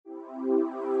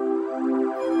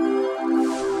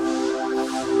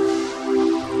Hello,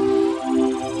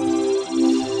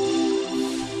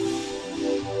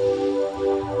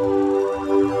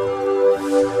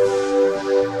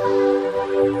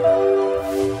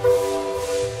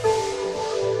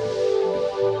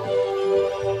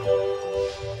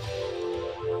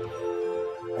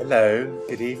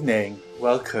 good evening.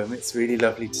 Welcome. It's really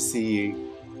lovely to see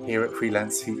you here at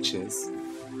Freelance Futures.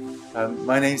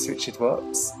 My name's Richard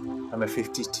Watts. I'm a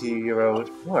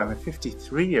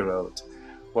 53-year-old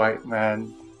white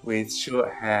man with short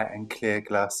hair and clear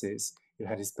glasses who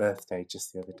had his birthday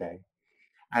just the other day.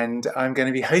 And I'm going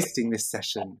to be hosting this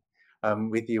session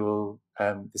with you all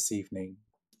this evening.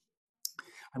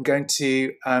 I'm going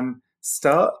to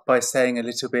start by saying a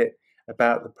little bit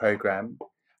about the programme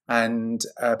and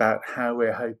about how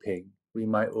we're hoping we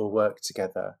might all work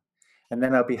together. And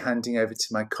then I'll be handing over to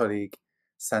my colleague,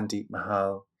 Sandeep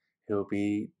Mahal, who will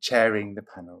be chairing the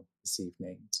panel this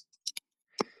evening.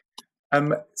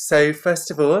 So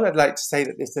first of all, I'd like to say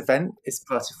that this event is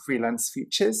part of Freelance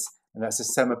Futures, and that's a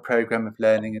summer programme of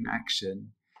learning and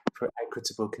action for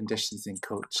equitable conditions in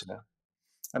culture.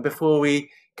 And before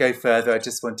we go further, I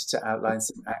just wanted to outline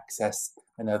some access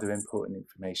and other important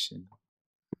information.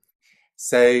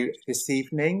 So this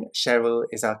evening, Cheryl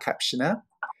is our captioner,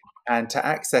 and to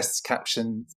access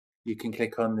captions, you can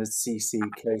click on the CC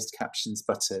Closed Captions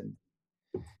button.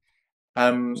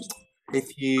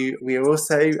 We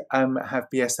also have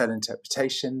BSL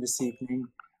interpretation this evening,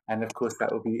 and of course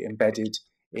that will be embedded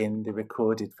in the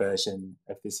recorded version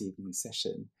of this evening's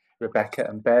session. Rebecca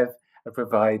and Bev are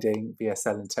providing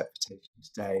BSL interpretation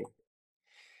today.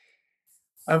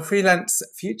 Freelance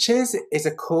Futures is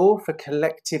a call for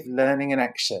collective learning and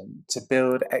action to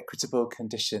build equitable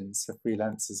conditions for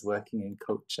freelancers working in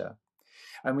culture.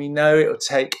 And we know it will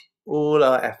take all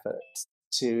our efforts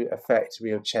to affect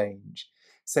real change.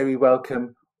 So we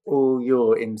welcome all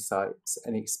your insights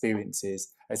and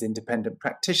experiences as independent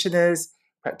practitioners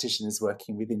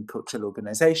working within cultural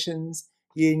organisations,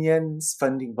 unions,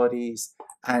 funding bodies,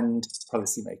 and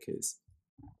policymakers.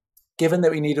 Given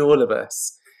that we need all of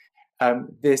us,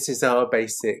 this is our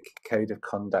basic code of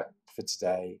conduct for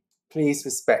today. Please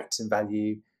respect and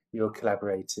value your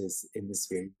collaborators in this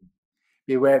room.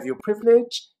 Be aware of your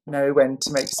privilege, know when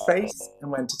to make space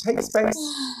and when to take space.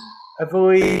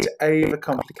 Avoid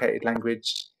overcomplicated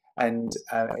language and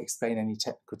explain any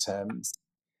technical terms.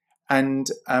 And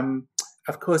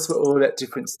of course, we're all at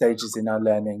different stages in our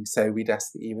learning, so we'd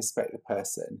ask that you respect the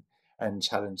person and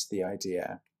challenge the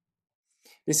idea.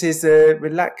 This is a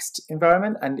relaxed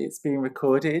environment and it's being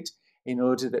recorded in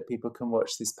order that people can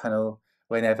watch this panel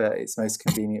whenever it's most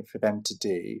convenient for them to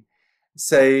do.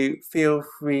 So feel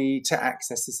free to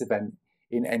access this event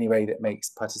in any way that makes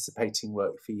participating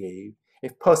work for you.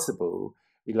 If possible,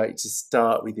 we'd like to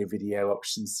start with your video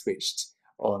options switched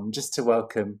on just to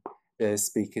welcome the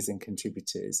speakers and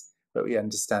contributors, but we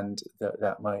understand that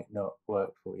that might not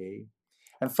work for you.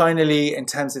 And finally, in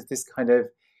terms of this kind of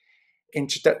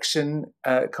introduction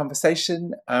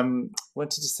conversation,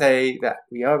 wanted to say that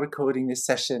we are recording this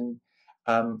session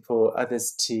for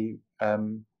others to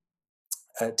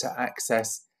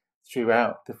access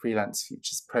throughout the Freelance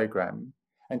Futures programme.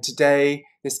 And today,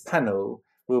 this panel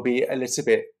will be a little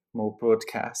bit more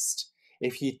broadcast.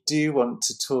 If you do want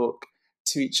to talk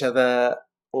to each other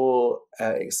or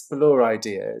explore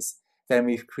ideas, then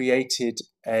we've created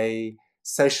a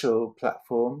social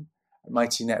platform,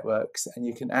 Mighty Networks, and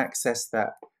you can access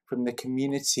that from the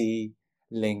community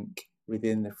link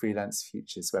within the Freelance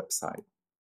Futures website.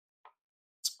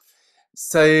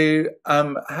 So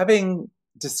having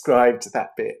described that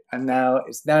bit, and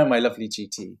it's now my lovely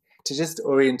duty to just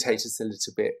orientate us a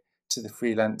little bit to the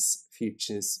Freelance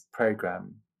Futures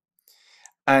programme.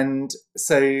 And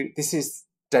so this is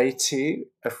day 2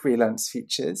 of Freelance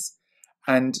Futures,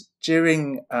 and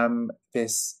during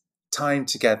this time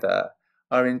together,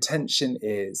 our intention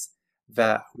is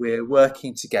that we're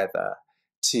working together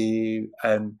to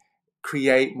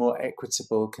create more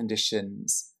equitable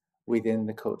conditions within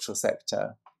the cultural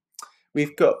sector.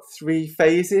 We've got 3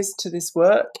 phases to this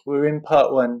work. We're in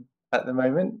part 1 at the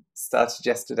moment, started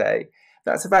yesterday.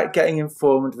 That's about getting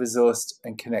informed, resourced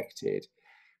and connected.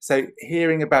 So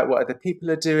hearing about what other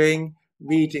people are doing,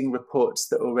 reading reports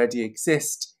that already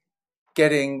exist,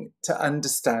 getting to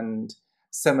understand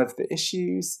some of the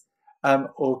issues,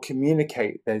 or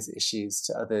communicate those issues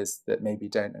to others that maybe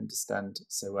don't understand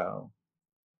so well.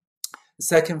 The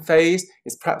second phase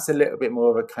is perhaps a little bit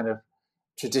more of a kind of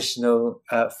traditional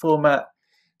format.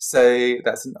 So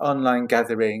that's an online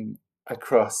gathering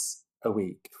across a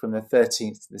week from the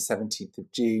 13th to the 17th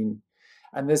of June.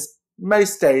 And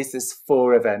most days there's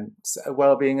 4 events: a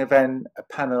wellbeing event, a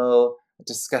panel, a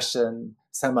discussion,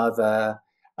 some other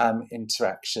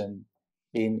interaction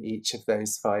in each of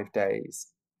those 5 days.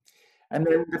 And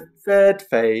then the third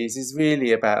phase is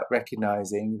really about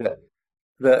recognizing that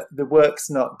the work's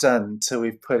not done till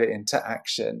we've put it into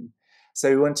action. So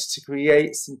we wanted to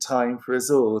create some time for us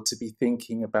all to be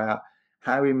thinking about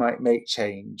how we might make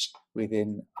change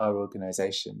within our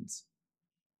organisations.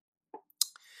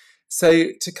 So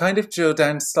to kind of drill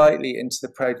down slightly into the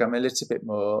programme a little bit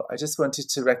more, I just wanted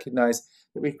to recognise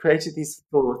that we've created these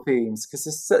 4 themes because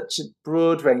there's such a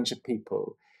broad range of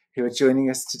people who are joining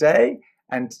us today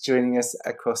and joining us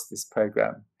across this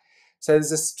programme. So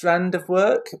there's a strand of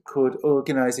work called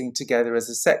Organising Together as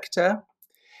a Sector,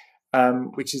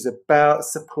 which is about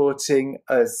supporting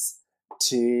us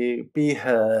to be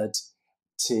heard,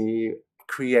 to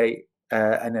create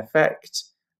an effect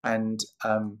and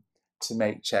to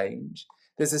make change.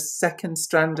 There's a second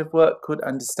strand of work called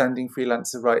Understanding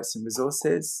Freelancer Rights and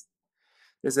Resources.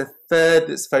 There's a third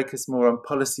that's focused more on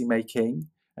policy making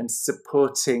and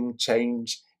supporting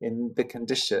change in the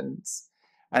conditions.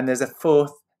 And there's a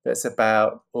fourth that's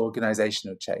about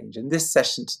organisational change. And this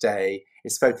session today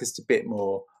is focused a bit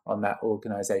more on that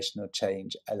organisational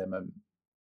change element.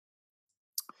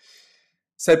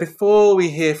 So before we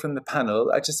hear from the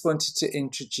panel, I just wanted to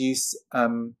introduce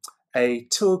a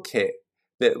toolkit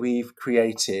that we've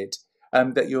created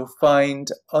that you'll find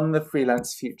on the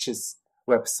Freelance Futures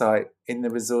website in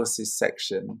the resources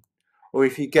section. Or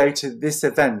if you go to this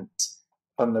event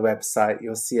on the website,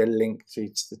 you'll see a link through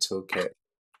to the toolkit.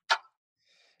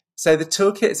 So the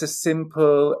toolkit is a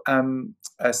simple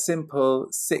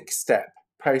 6-step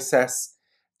process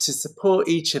to support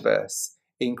each of us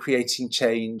in creating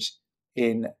change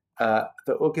in the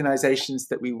organisations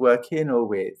that we work in or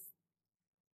with.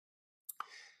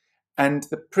 And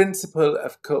the principle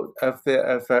of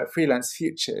Freelance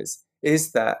Futures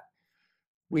is that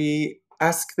we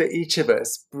ask that each of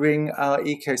us bring our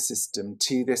ecosystem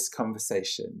to this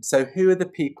conversation. So who are the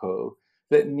people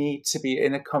that need to be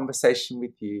in a conversation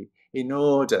with you in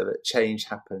order that change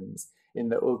happens in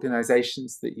the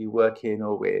organisations that you work in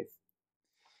or with?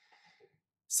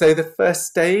 So the first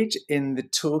stage in the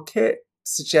toolkit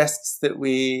suggests that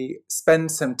we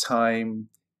spend some time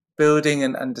building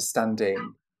an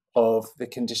understanding of the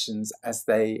conditions as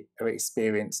they are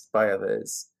experienced by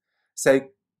others. So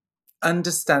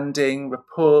understanding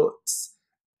reports,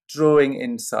 drawing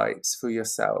insights for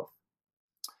yourself.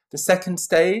 The second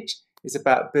stage is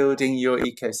about building your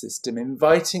ecosystem,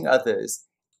 inviting others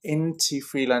into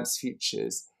Freelance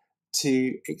Futures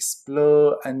to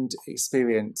explore and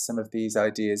experience some of these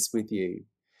ideas with you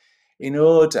in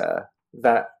order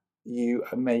that you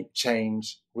make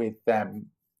change with them.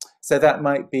 So that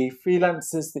might be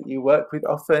freelancers that you work with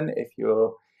often if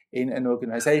you're in an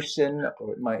organisation,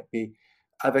 or it might be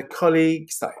other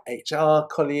colleagues like HR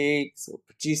colleagues or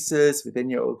producers within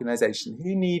your organisation.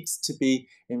 Who needs to be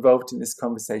involved in this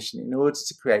conversation in order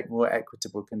to create more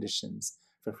equitable conditions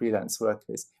for freelance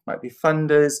workers? It might be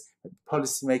funders,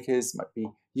 policymakers, might be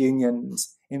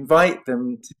unions. Invite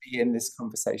them to be in this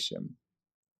conversation.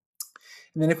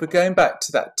 And then if we're going back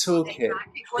to that toolkit,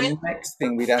 the next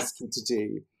thing we'd ask you to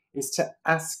do is to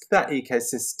ask that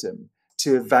ecosystem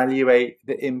to evaluate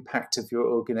the impact of your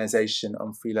organisation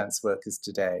on freelance workers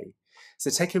today. So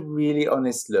take a really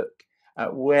honest look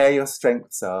at where your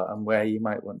strengths are and where you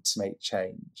might want to make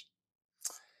change.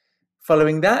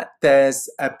 Following that, there's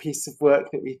a piece of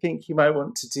work that we think you might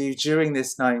want to do during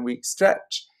this 9-week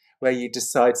stretch, where you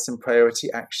decide some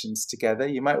priority actions together.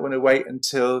 You might want to wait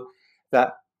until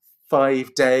that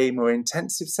 5-day more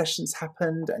intensive sessions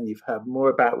happened and you've heard more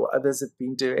about what others have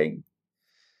been doing.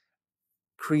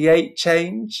 Create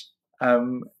change,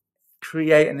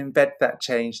 create and embed that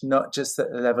change, not just at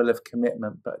the level of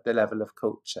commitment, but at the level of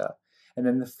culture. And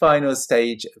then the final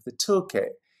stage of the toolkit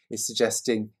is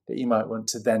suggesting that you might want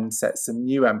to then set some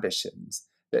new ambitions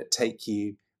that take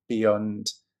you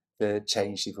beyond the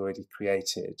change you've already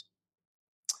created.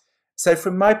 So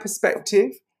from my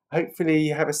perspective, hopefully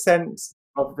you have a sense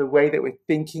of the way that we're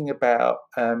thinking about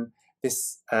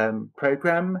this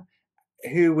programme,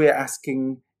 who we're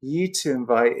asking you to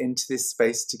invite into this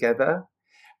space together,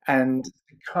 and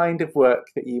the kind of work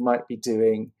that you might be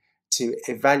doing to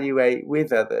evaluate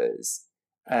with others,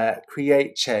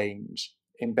 create change,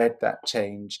 embed that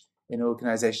change in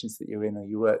organisations that you're in or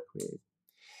you work with.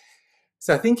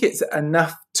 So I think it's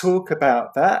enough talk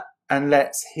about that, and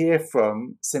let's hear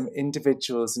from some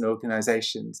individuals and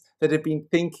organisations that have been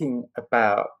thinking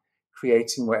about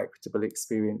creating more equitable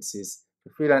experiences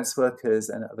for freelance workers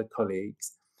and other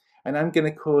colleagues. And I'm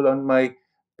going to call on my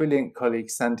brilliant colleague,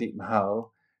 Sandeep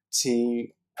Mahal, to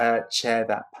chair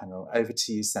that panel. Over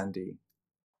to you, Sandy.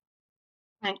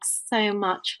 Thanks so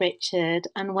much, Richard,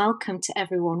 and welcome to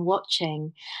everyone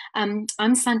watching. I'm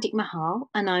Sandeep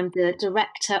Mahal, and I'm the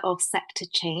Director of Sector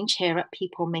Change here at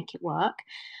People Make It Work.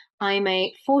 I'm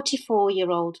a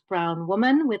 44-year-old brown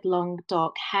woman with long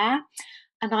dark hair,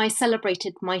 and I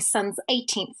celebrated my son's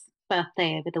 18th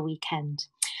birthday over the weekend.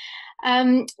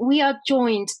 We are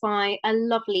joined by a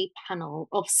lovely panel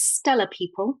of stellar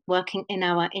people working in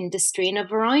our industry in a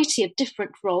variety of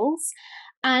different roles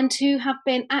and who have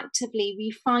been actively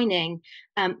refining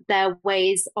their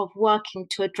ways of working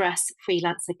to address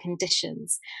freelancer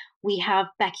conditions. We have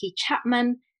Becky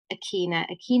Chapman, Akinna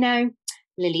Aquino,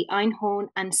 Lily Einhorn,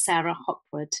 and Sarah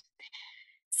Hopwood.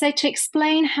 So, to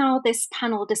explain how this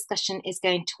panel discussion is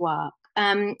going to work,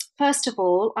 first of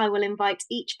all, I will invite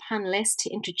each panelist to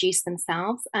introduce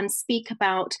themselves and speak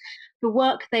about the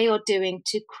work they are doing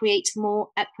to create more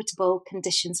equitable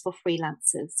conditions for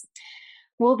freelancers.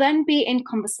 We'll then be in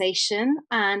conversation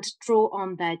and draw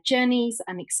on their journeys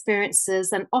and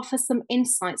experiences and offer some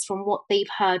insights from what they've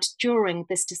heard during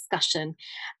this discussion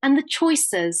and the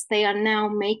choices they are now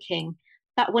making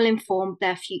that will inform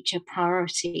their future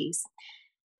priorities.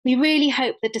 We really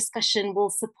hope the discussion will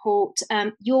support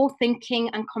your thinking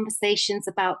and conversations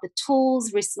about the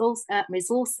tools,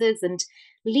 resources, and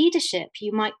leadership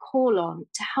you might call on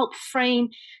to help frame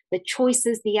the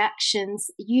choices, the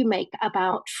actions you make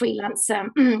about freelancer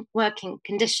working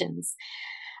conditions.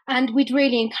 And we'd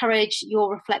really encourage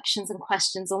your reflections and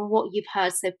questions on what you've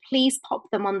heard. So please pop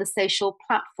them on the social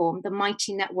platform, the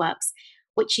Mighty Networks,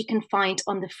 which you can find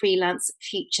on the Freelance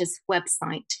Futures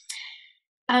website.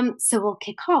 So we'll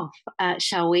kick off,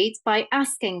 shall we, by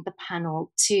asking the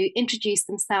panel to introduce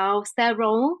themselves, their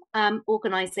role,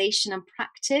 organisation and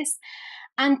practice,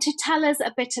 and to tell us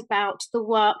a bit about the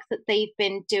work that they've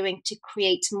been doing to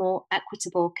create more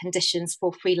equitable conditions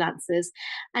for freelancers.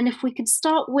 And if we could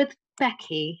start with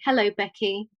Becky. Hello,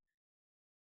 Becky.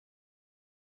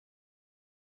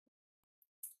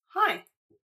 Hi.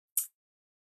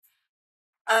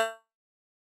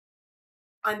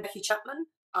 I'm Becky Chapman.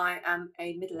 I am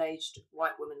a middle-aged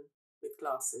white woman with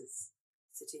glasses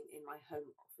sitting in my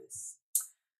home office.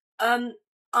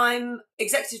 I'm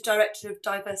Executive Director of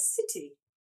Diversity,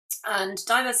 and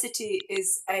Diversity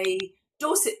is a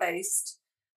Dorset-based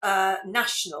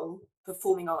national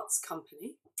performing arts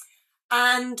company,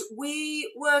 and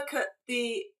we work at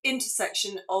the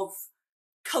intersection of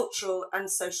cultural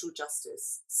and social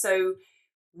justice. So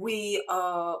we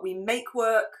make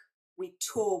work, we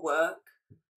tour work,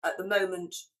 at the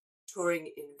moment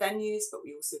touring in venues, but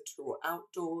we also tour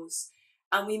outdoors,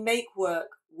 and we make work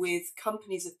with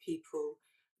companies of people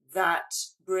that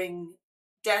bring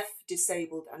deaf,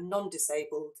 disabled and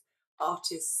non-disabled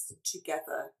artists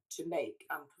together to make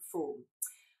and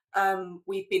perform.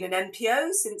 We've been an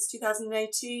NPO since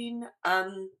 2018,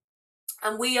 and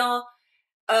we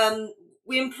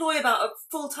employ about a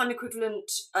full-time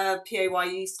equivalent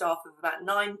PAYE staff of about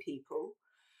 9 people.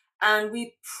 And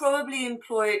we probably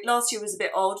employ, last year was a bit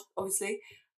odd, obviously,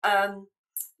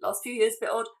 last few years a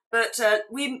bit odd, but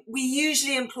we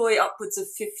usually employ upwards of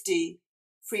 50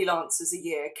 freelancers a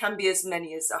year, can be as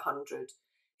many as 100.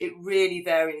 It really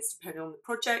varies depending on the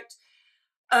project.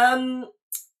 And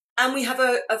we have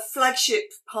a flagship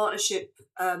partnership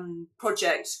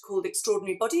project called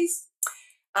Extraordinary Bodies,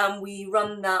 and we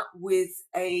run that with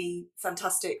a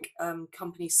fantastic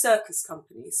company, circus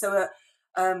company. So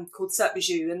called Cirque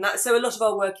Bijou, and so a lot of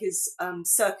our work is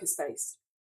circus based.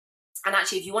 And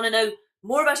actually, if you want to know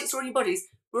more about Extraordinary Bodies,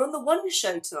 we're on the One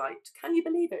Show tonight. Can you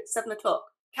believe it? 7 o'clock.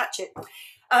 Catch it.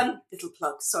 Little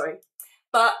plug, sorry.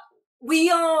 But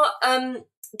we are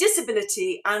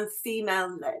disability and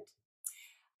female led.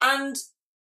 And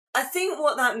I think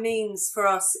what that means for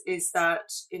us is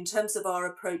that in terms of our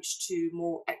approach to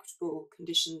more equitable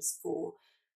conditions for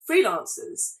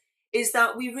freelancers, is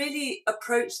that we really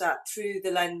approach that through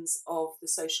the lens of the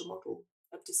social model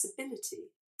of disability.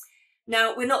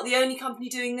 Now, we're not the only company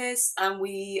doing this, and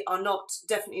we are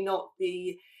definitely not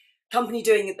the company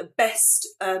doing it the best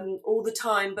all the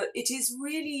time, but it is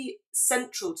really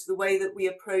central to the way that we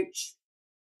approach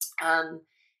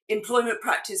employment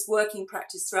practice, working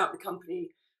practice throughout the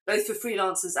company, both for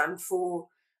freelancers and for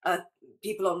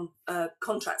people on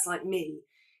contracts like me.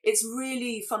 It's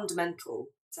really fundamental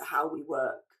to how we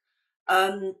work.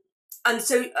 And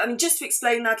so, I mean, just to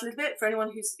explain that a little bit for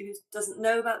anyone who doesn't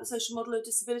know about the social model of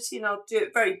disability, and I'll do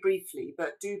it very briefly,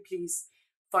 but do please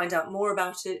find out more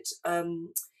about it,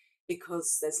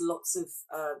 because there's lots of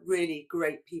really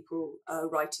great people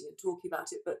writing and talking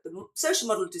about it. But the social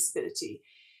model of disability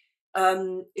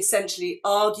essentially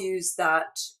argues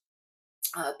that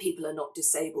people are not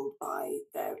disabled by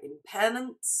their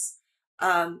impairments,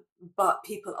 but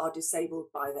people are disabled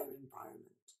by their environment.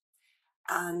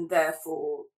 And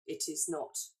therefore, it is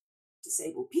not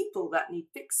disabled people that need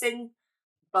fixing,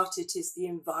 but it is the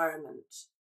environment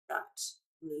that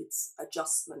needs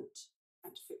adjustment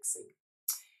and fixing.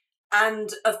 And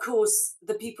of course,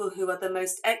 the people who are the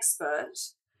most expert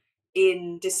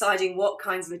in deciding what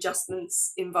kinds of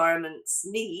adjustments environments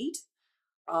need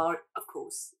are, of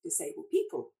course, disabled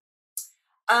people.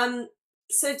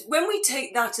 So when we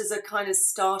take that as a kind of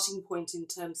starting point in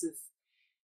terms of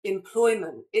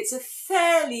employment, it's a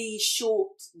fairly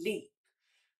short leap.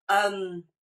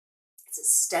 It's a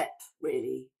step,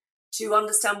 really, to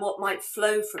understand what might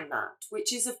flow from that,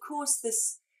 which is, of course,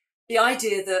 the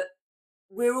idea that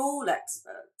we're all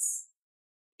experts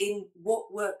in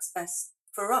what works best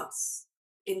for us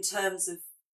in terms of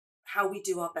how we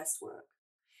do our best work.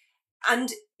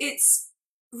 And it's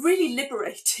really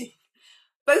liberating,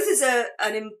 both as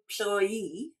an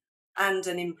employee and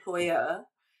an employer.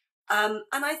 And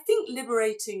I think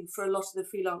liberating for a lot of the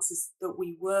freelancers that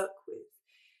we work with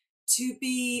to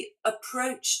be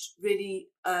approached really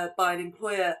by an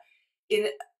employer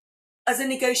as a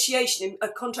negotiation. A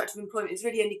contract of employment is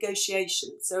really a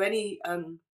negotiation. So any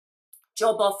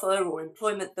job offer or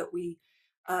employment that we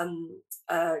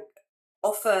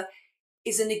offer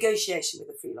is a negotiation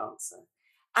with a freelancer.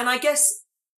 And I guess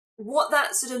what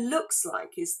that sort of looks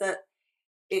like is that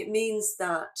it means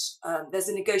that there's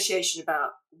a negotiation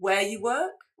about where you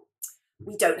work.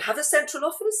 We don't have a central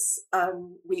office.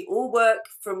 We all work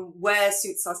from where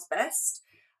suits us best.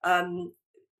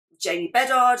 Jamie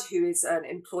Bedard, who is an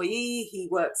employee, he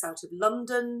works out of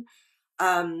London.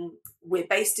 We're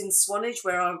based in Swanage,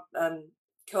 where our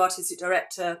co-artistic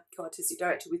director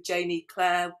with Jamie,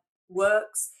 Claire,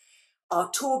 works. Our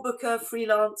tour booker,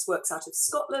 freelance, works out of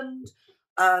Scotland.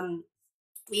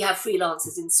 We have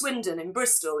freelancers in Swindon, in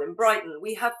Bristol, in Brighton.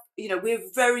 We have, we're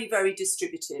very, very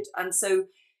distributed. And so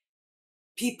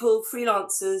people,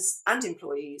 freelancers and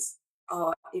employees,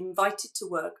 are invited to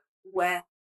work where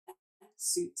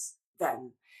suits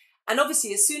them. And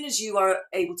obviously, as soon as you are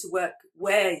able to work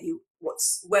where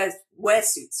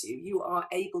suits you, you are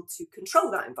able to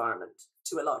control that environment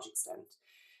to a large extent.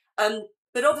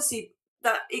 But obviously,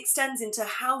 that extends into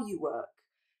how you work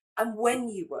and when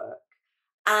you work.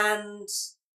 And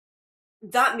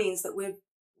that means that we're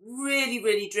really,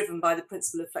 really driven by the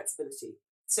principle of flexibility.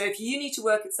 So if you need to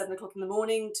work at 7 o'clock in the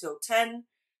morning till 10,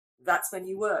 that's when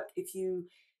you work. If you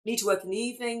need to work in the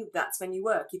evening, that's when you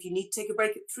work. If you need to take a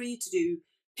break at 3 to do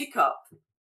pickup,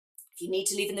 if you need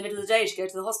to leave in the middle of the day to go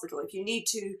to the hospital, if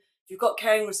you've got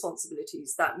caring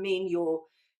responsibilities that mean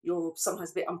you're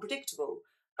sometimes a bit unpredictable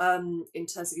in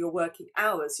terms of your working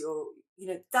hours,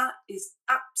 that is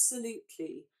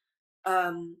absolutely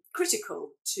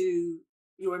critical to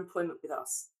your employment with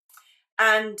us.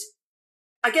 And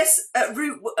I guess at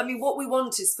root, what we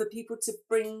want is for people to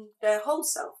bring their whole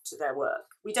self to their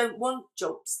work. We don't want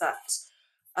jobs that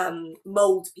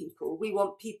mould people. We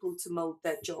want people to mould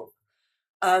their job.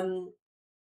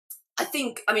 I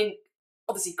think,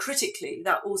 obviously critically,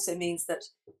 that also means that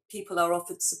people are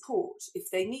offered support if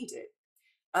they need it.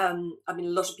 A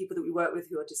lot of people that we work with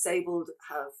who are disabled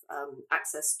have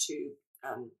access to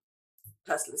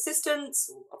personal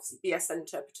assistants, or obviously BSL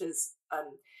interpreters,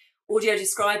 audio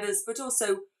describers, but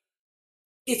also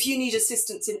if you need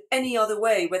assistance in any other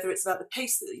way, whether it's about the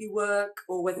pace that you work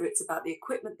or whether it's about the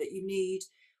equipment that you need,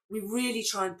 we really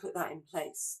try and put that in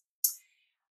place.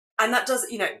 And that does,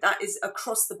 that is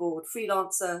across the board,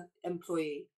 freelancer,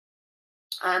 employee.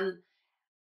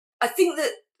 I think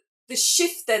that the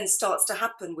shift then starts to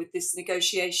happen with this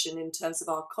negotiation in terms of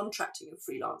our contracting of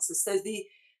freelancers. So the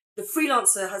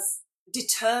freelancer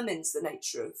determines the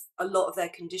nature of a lot of their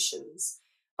conditions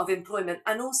of employment,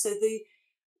 and also the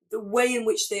way in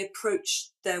which they approach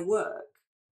their work.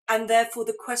 And therefore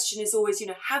the question is always,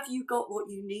 have you got what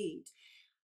you need?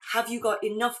 Have you got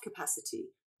enough capacity?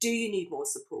 Do you need more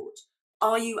support?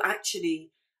 Are you actually,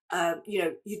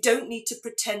 you don't need to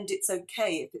pretend it's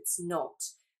okay if it's not.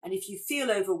 And if you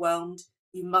feel overwhelmed,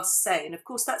 you must say. And of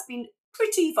course, that's been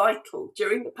pretty vital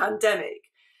during the pandemic.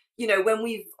 When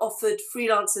we've offered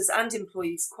freelancers and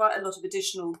employees quite a lot of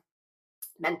additional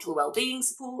mental well-being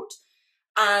support.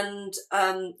 And,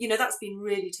 that's been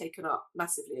really taken up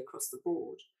massively across the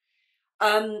board.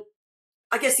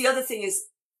 I guess the other thing is,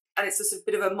 and it's a sort of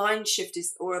bit of a mind shift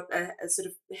or a sort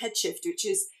of head shift, which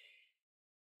is,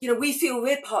 we feel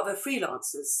we're part of a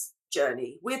freelancer's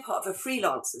journey. We're part of a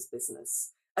freelancer's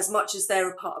business as much as they're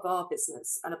a part of our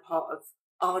business and a part of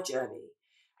our journey.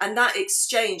 And that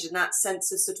exchange and that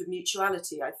sense of sort of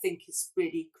mutuality, I think, is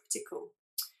really critical.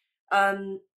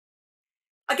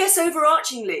 I guess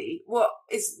overarchingly, what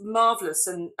is marvellous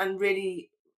and really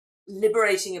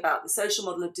liberating about the social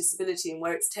model of disability and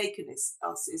where it's taken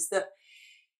us is that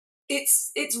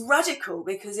it's radical,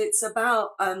 because it's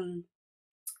about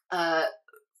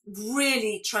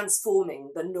really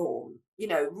transforming the norm,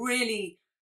 really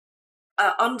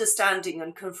understanding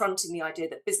and confronting the idea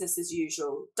that business as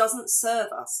usual doesn't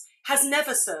serve us, has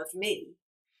never served me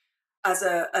as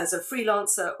a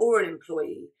freelancer or an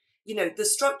employee. The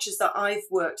structures that I've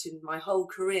worked in my whole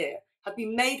career have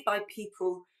been made by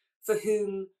people for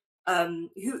whom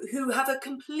who have a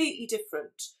completely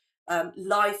different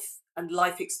life and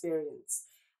life experience,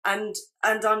 and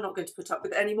I'm not going to put up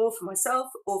with it anymore for myself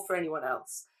or for anyone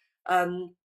else.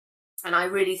 And I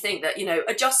really think that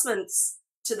adjustments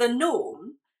to the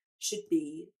norm should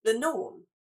be the norm.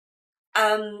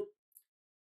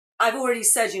 I've already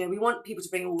said, we want people to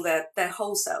bring all their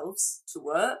whole selves to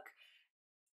work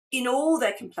in all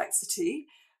their complexity,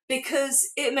 because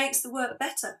it makes the work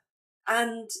better.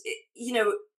 And,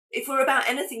 if we're about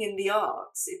anything in the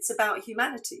arts, it's about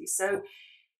humanity. So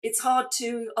it's hard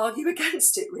to argue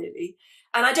against it, really.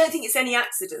 And I don't think it's any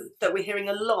accident that we're hearing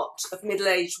a lot of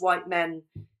middle-aged white men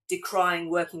decrying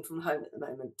working from home at the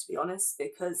moment, to be honest,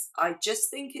 because I just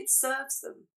think it serves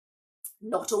them.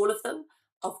 Not all of them,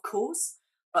 of course,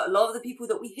 but a lot of the people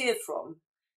that we hear from,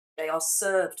 they are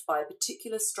served by a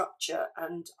particular structure,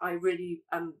 and I really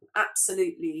am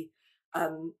absolutely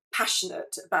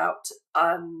passionate about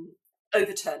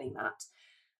overturning that.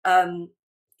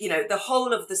 The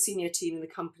whole of the senior team in the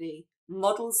company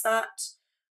models that,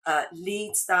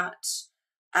 leads that,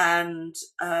 and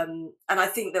I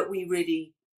think that we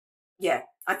really,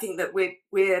 I think that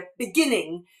we're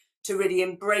beginning to really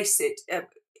embrace it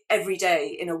every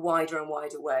day in a wider and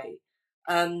wider way.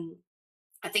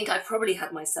 I think I've probably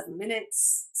had my 7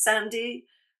 minutes, Sandy,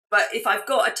 but if I've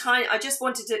got time,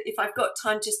 if I've got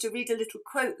time, just to read a little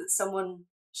quote that someone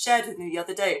shared with me the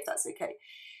other day, if that's okay.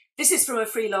 This is from a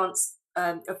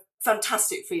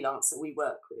fantastic freelancer we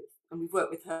work with, and we've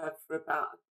worked with her for about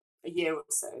a year or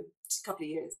so, a couple of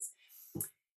years.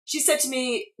 She said to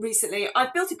me recently,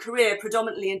 "I've built a career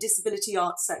predominantly in disability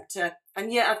arts sector,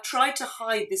 and yet I've tried to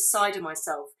hide this side of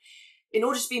myself in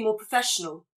order to be more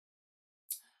professional.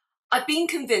 I've been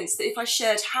convinced that if I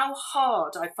shared how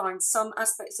hard I find some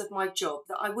aspects of my job,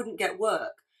 that I wouldn't get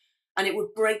work, and it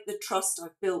would break the trust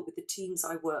I've built with the teams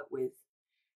I work with.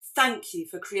 Thank you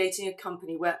for creating a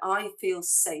company where I feel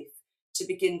safe to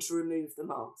begin to remove the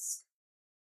mask."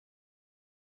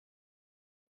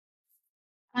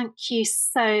 Thank you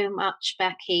so much,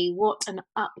 Becky. What an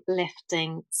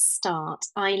uplifting start.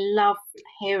 I love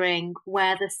hearing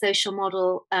where the social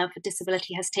model for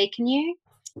disability has taken you.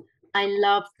 I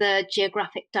love the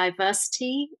geographic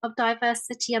diversity of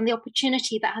diversity and the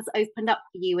opportunity that has opened up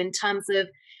for you in terms of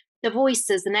the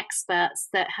voices and experts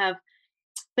that have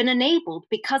been enabled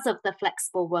because of the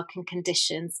flexible working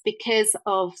conditions, because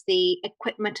of the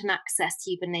equipment and access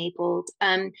you've enabled,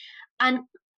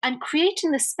 and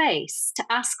creating the space to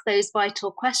ask those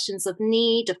vital questions of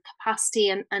need, of capacity,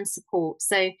 and support.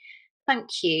 So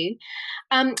thank you.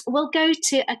 We'll go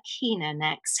to Akinna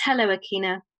next. Hello,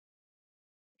 Akinna.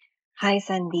 Hi,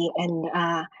 Sandy, and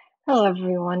hello,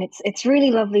 everyone. It's really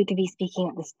lovely to be speaking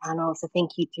at this panel. So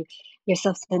thank you to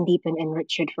yourself, Sandeep, and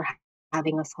Richard for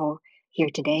having us all here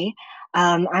today.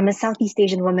 I'm a Southeast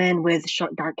Asian woman with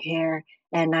short dark hair,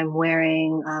 and I'm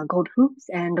wearing gold hoops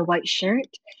and a white shirt.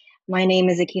 My name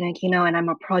is Akinna Aquino, and I'm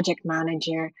a project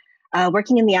manager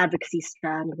working in the advocacy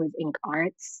strand with Inc.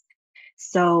 Arts.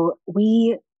 So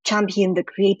we champion the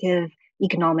creative,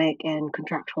 economic, and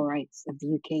contractual rights of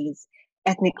the UK's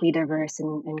ethnically diverse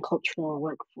and cultural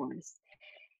workforce.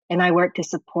 And I work to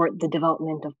support the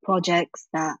development of projects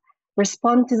that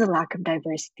respond to the lack of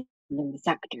diversity in the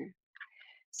sector.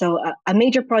 So a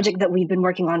major project that we've been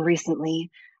working on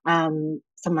recently, some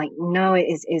might know,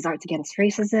 is Arts Against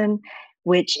Racism,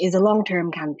 which is a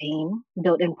long-term campaign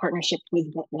built in partnership with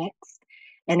What Next,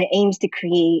 and it aims to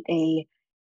create a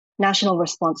national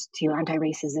response to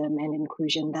anti-racism and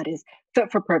inclusion that is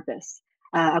fit for purpose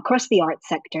across the arts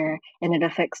sector, and it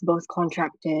affects both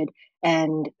contracted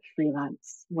and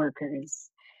freelance workers.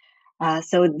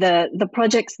 So the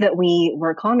projects that we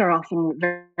work on are often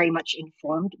very much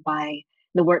informed by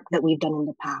the work that we've done in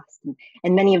the past.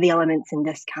 And many of the elements in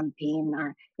this campaign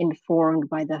are informed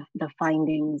by the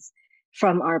findings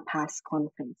from our past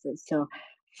conferences. So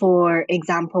for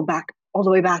example, all the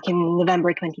way back in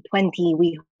November 2020,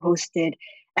 we hosted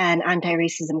an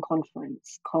anti-racism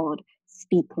conference called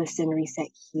Speak, Listen, Reset,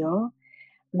 Heal,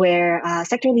 where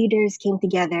sector leaders came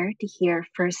together to hear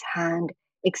firsthand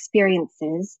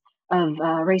experiences of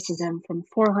racism from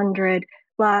 400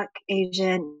 Black,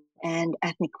 Asian, and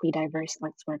ethnically diverse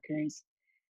arts workers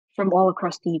from all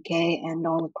across the UK and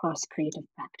all across creative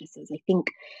practices. I think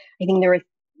there were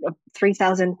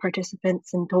 3,000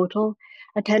 participants in total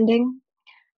attending.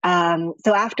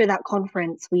 So after that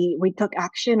conference, we took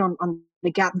action on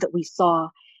the gap that we saw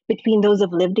between those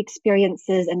of lived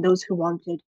experiences and those who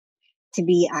wanted to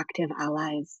be active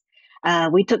allies.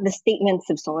 We took the statements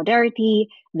of solidarity,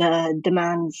 the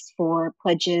demands for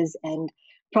pledges and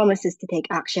promises to take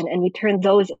action, and we turned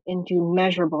those into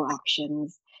measurable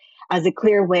actions as a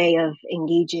clear way of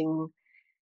engaging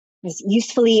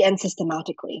usefully and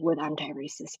systematically with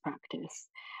anti-racist practice.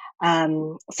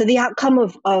 So the outcome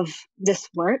of this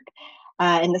work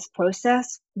in this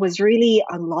process was really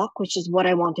unlock, which is what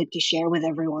I wanted to share with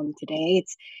everyone today.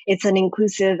 It's an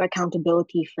inclusive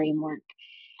accountability framework.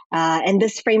 And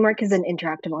this framework is an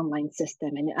interactive online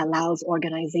system, and it allows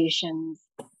organizations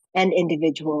and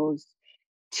individuals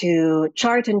to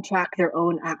chart and track their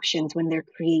own actions when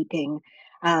they're creating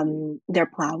their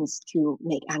plans to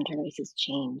make anti-racist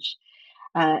change.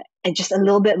 And just a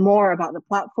little bit more about the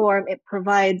platform, it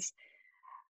provides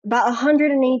about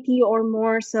 180 or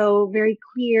more so very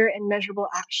clear and measurable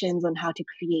actions on how to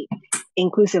create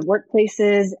inclusive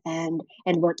workplaces and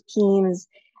work teams.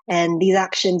 And these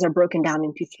actions are broken down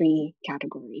into 3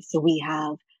 categories. So we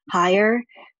have hire,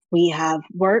 we have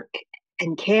work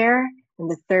and care, and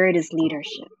the third is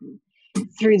leadership.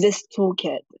 Through this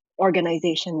toolkit,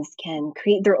 organizations can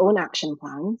create their own action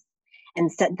plans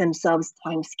and set themselves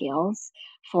timescales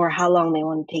for how long they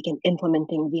want to take in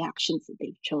implementing the actions that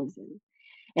they've chosen.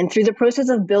 And through the process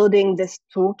of building this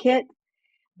toolkit,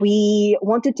 we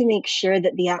wanted to make sure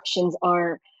that the actions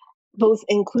are both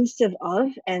inclusive of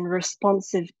and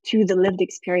responsive to the lived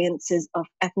experiences of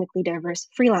ethnically diverse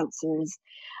freelancers,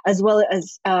 as well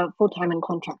as full-time and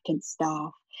contracted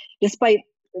staff. Despite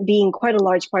being quite a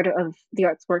large part of the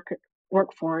arts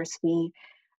workforce, we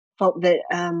felt that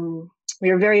we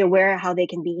are very aware how they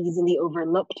can be easily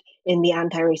overlooked in the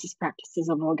anti-racist practices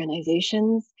of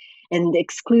organizations. And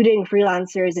excluding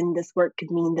freelancers in this work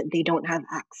could mean that they don't have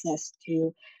access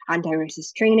to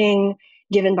anti-racist training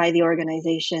given by the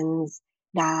organizations,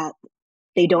 that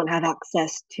they don't have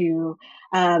access to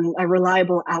a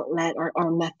reliable outlet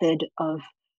or method of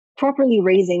properly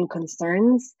raising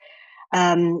concerns.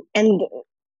 And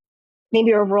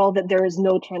maybe overall that there is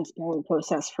no transparent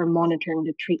process for monitoring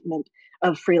the treatment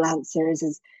of freelancers,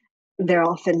 as they're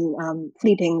often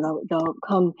fleeting. They'll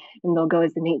come and they'll go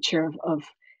as the nature of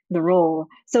the role.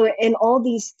 So in all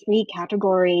these 3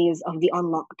 categories of the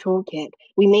Unlock Toolkit,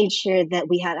 we made sure that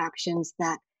we had actions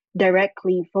that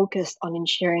directly focused on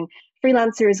ensuring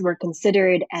freelancers were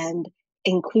considered and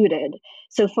included.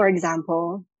 So for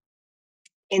example,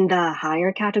 in the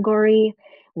hire category,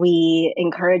 we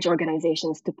encourage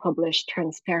organizations to publish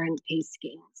transparent pay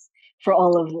scales for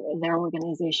all of their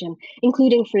organization,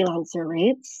 including freelancer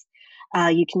rates.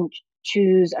 You can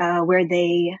choose where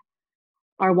they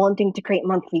are wanting to create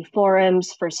monthly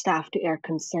forums for staff to air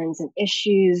concerns and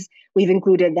issues. We've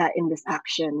included that in this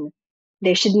action.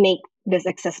 They should make this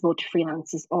accessible to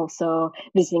freelancers also,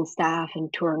 visiting staff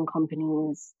and touring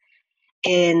companies.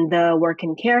 In the work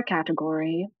and care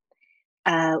category,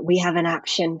 we have an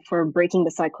action for breaking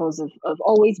the cycles of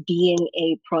always being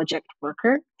a project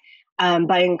worker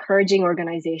by encouraging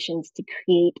organizations to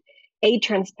create a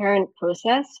transparent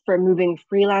process for moving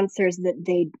freelancers that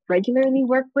they regularly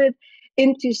work with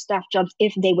into staff jobs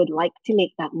if they would like to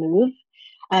make that move.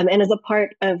 And as a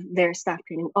part of their staff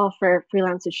training offer,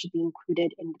 freelancers should be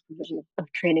included in the provision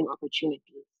of training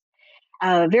opportunities.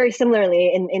 Very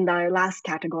similarly, in our last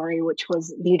category, which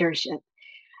was leadership,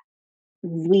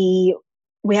 we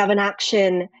have an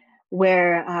action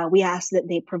where we ask that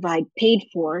they provide paid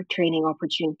for training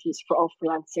opportunities for all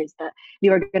freelancers that the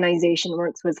organization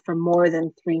works with for more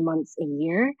than 3 months a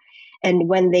year. And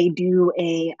when they do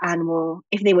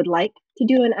if they would like to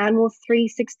do an annual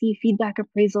 360 feedback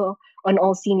appraisal on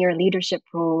all senior leadership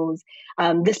roles,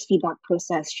 this feedback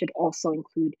process should also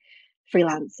include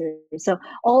freelancers. So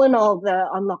all in all, the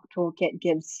Unlock Toolkit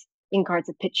imparts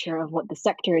a picture of what the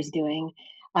sector is doing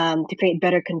to create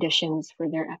better conditions for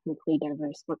their ethnically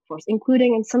diverse workforce,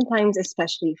 including and sometimes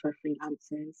especially for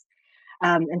freelancers.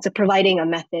 And so providing a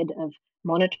method of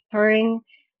monitoring,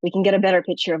 we can get a better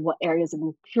picture of what areas of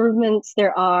improvements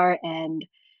there are, and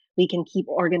we can keep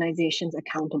organizations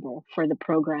accountable for the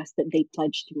progress that they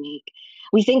pledge to make.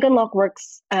 We think Unlock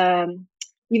works,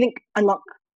 we think Unlock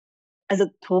as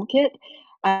a toolkit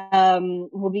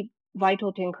will be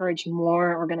vital to encourage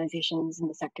more organizations in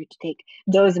the sector to take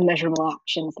those measurable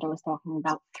actions that I was talking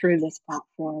about through this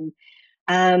platform.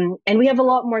 And we have a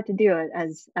lot more to do,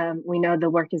 as we know the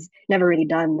work is never really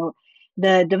done.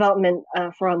 The development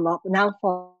for Unlock now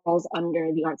falls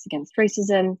under the Arts Against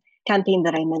Racism campaign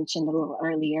that I mentioned a little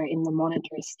earlier in the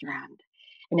Monitor strand.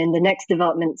 And in the next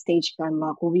development stage for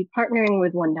Unlock, we'll be partnering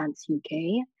with One Dance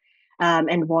UK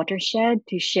and Watershed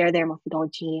to share their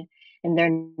methodology and their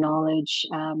knowledge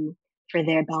for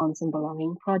their Balance and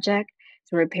Belonging project.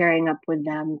 So we're pairing up with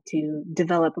them to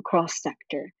develop a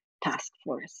cross-sector task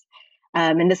force.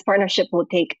 And this partnership will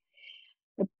take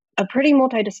a pretty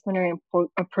multidisciplinary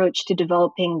approach to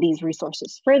developing these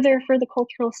resources further for the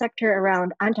cultural sector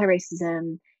around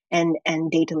anti-racism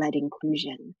and data-led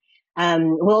inclusion.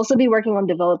 We'll also be working on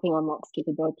developing Unlock's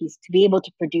capabilities to be able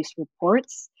to produce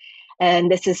reports.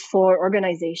 And this is for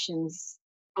organizations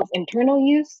of internal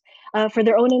use for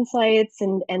their own insights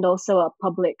and also a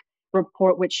public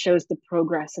report which shows the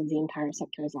progress of the entire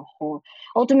sector as a whole.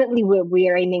 Ultimately, we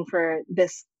are aiming for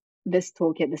this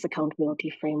toolkit, this accountability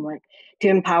framework, to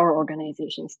empower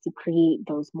organizations to create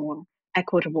those more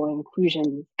equitable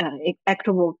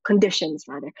equitable conditions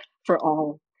rather for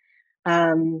all.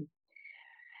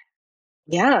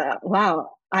 Yeah,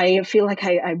 wow. I feel like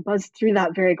I buzzed through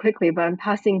that very quickly, but I'm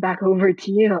passing back over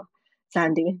to you,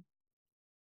 Sandy.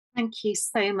 Thank you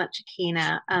so much,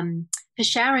 Akinna, for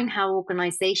sharing how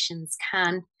organizations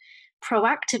can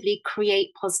proactively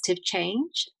create positive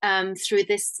change through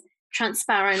this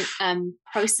transparent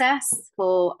process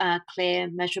for clear,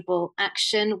 measurable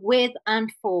action with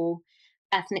and for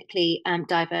ethnically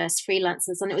diverse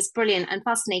freelancers. And it was brilliant and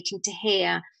fascinating to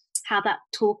hear how that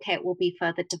toolkit will be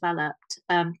further developed.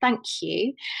 Thank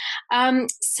you.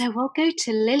 So we'll go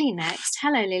to Lily next.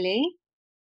 Hello, Lily.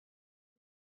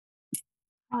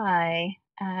 Hi,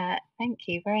 thank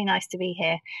you. Very nice to be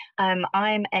here.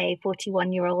 I'm a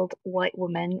 41-year-old white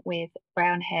woman with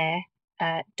brown hair,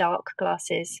 dark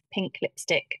glasses, pink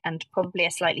lipstick, and probably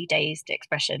a slightly dazed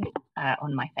expression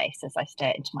on my face as I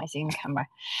stare into my Zoom camera.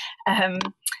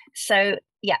 So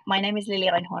yeah, my name is Lily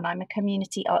Einhorn. I'm a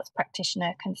community arts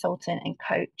practitioner, consultant and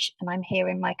coach, and I'm here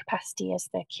in my capacity as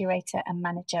the curator and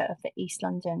manager of the East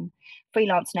London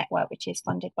Freelance Network, which is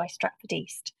funded by Stratford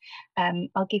East.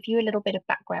 I'll give you a little bit of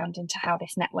background into how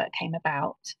this network came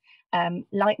about.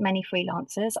 Like many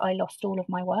freelancers, I lost all of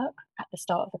my work at the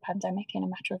start of the pandemic in a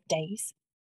matter of days.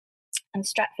 And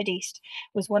Stratford East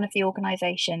was one of the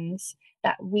organisations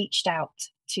that reached out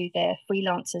to the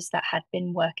freelancers that had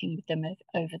been working with them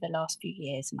over the last few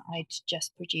years. And I'd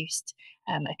just produced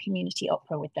a community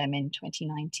opera with them in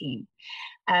 2019.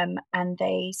 And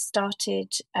they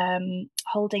started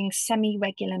holding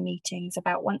semi-regular meetings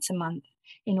about once a month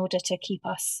in order to keep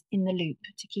us in the loop,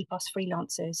 to keep us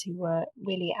freelancers who were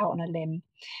really out on a limb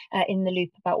in the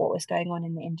loop about what was going on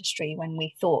in the industry when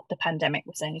we thought the pandemic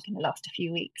was only going to last a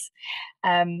few weeks.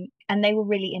 And they were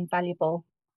really invaluable.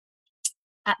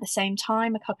 At the same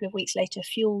time, a couple of weeks later,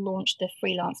 Fuel launched the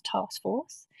Freelance Task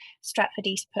Force. Stratford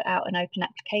East put out an open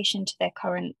application to their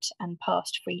current and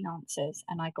past freelancers,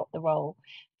 and I got the role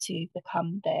to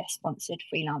become their sponsored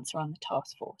freelancer on the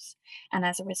task force. And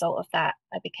as a result of that,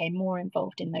 I became more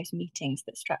involved in those meetings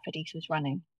that Stratford East was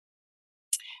running.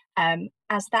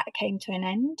 As that came to an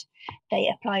end, they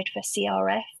applied for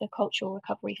CRF, the Cultural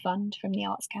Recovery Fund from the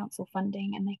Arts Council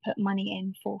funding, and they put money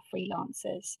in for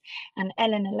freelancers. And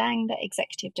Eleanor Lang, the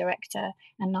Executive Director,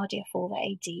 and Nadia Fall, the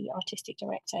AD, Artistic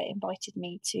Director, invited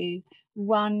me to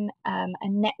run a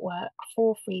network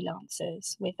for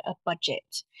freelancers with a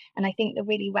budget. And I think the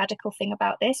really radical thing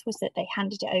about this was that they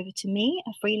handed it over to me,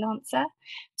 a freelancer,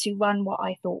 to run what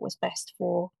I thought was best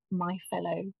for my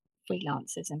fellow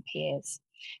freelancers and peers.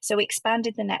 So we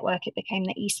expanded the network. It became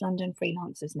the East London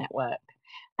Freelancers Network.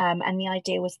 And the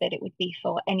idea was that it would be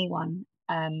for anyone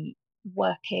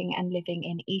working and living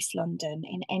in East London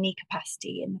in any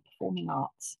capacity in the performing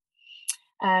arts.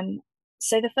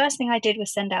 So the first thing I did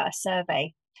was send out a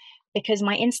survey, because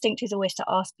my instinct is always to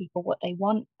ask people what they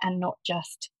want and not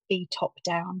just be top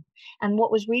down. And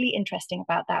what was really interesting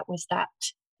about that was that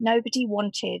nobody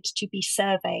wanted to be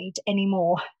surveyed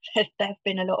anymore. There have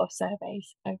been a lot of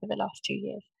surveys over the last 2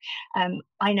 years.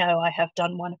 I know I have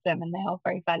done one of them and they are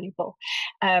very valuable.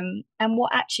 And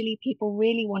what actually people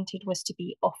really wanted was to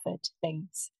be offered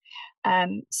things.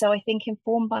 So I think,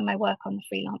 informed by my work on the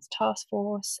Freelance Task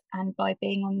Force and by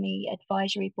being on the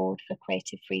advisory board for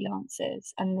creative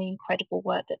freelancers and the incredible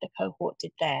work that the cohort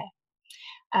did there,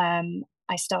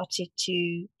 I started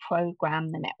to program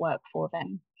the network for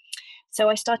them. So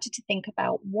I started to think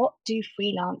about, what do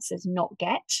freelancers not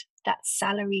get that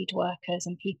salaried workers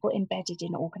and people embedded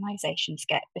in organisations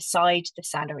get besides the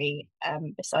salary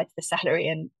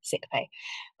and sick pay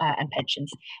and pensions.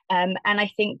 And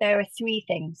I think there are three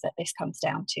things that this comes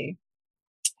down to.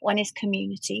 One is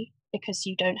community. because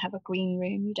you don't have a green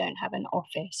room, you don't have an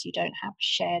office, you don't have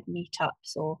shared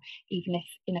meetups, or even if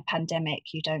in a pandemic,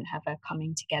 you don't have a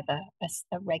coming together,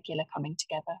 a regular coming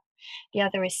together. The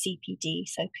other is CPD,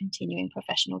 so continuing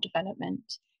professional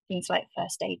development, things like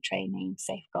first aid training,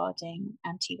 safeguarding,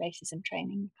 anti-racism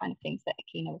training, the kind of things that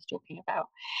Akinna was talking about.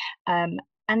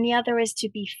 And the other is to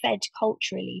be fed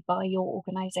culturally by your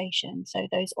organisation. So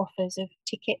those offers of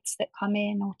tickets that come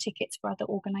in, or tickets for other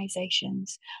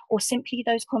organisations, or simply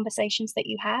those conversations that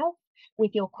you have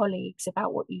with your colleagues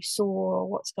about what you saw or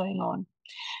what's going on.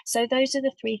 So those are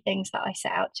the three things that I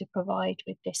set out to provide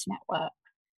with this network.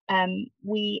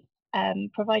 We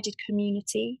provided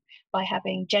community by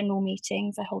having general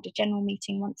meetings. I hold a general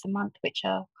meeting once a month, which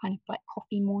are kind of like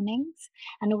coffee mornings,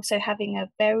 and also having a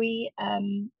very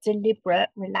deliberate,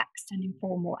 relaxed and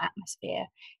informal atmosphere.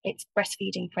 It's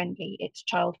breastfeeding friendly, it's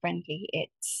child friendly,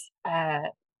 it's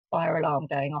fire alarm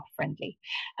going off friendly.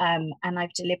 And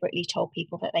I've deliberately told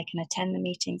people that they can attend the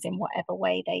meetings in whatever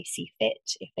way they see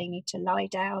fit, if they need to lie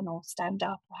down or stand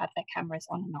up or have their cameras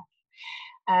on and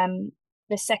off.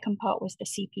 The second part was the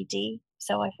CPD.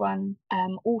 So I've run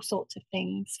all sorts of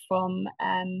things from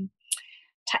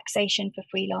taxation for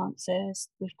freelancers.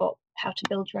 We've got how to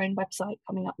build your own website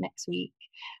coming up next week,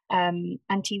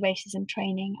 anti-racism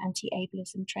training,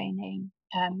 anti-ableism training,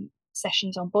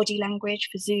 sessions on body language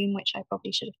for Zoom, which I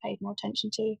probably should have paid more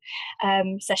attention to,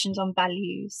 sessions on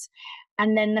values.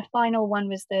 And then the final one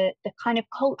was the kind of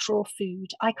cultural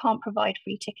food. I can't provide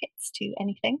free tickets to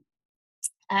anything.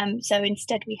 So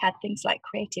instead we had things like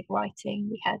creative writing,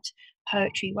 we had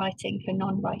poetry writing for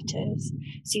non-writers.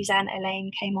 Suzanne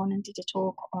Elaine came on and did a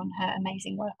talk on her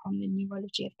amazing work on the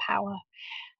neurology of power.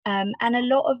 And a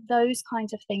lot of those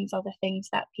kinds of things are the things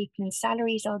that people in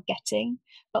salaries are getting,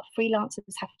 but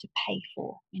freelancers have to pay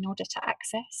for in order to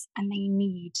access, and they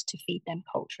need to feed them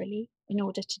culturally in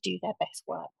order to do their best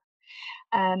work.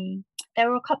 There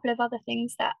were a couple of other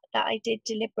things that I did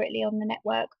deliberately on the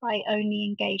network. I only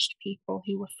engaged people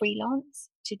who were freelance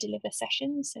to deliver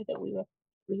sessions, so that we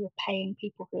were paying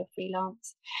people who are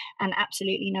freelance, and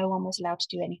absolutely no one was allowed to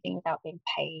do anything without being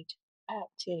paid,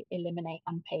 to eliminate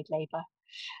unpaid labour.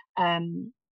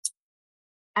 And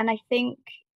I think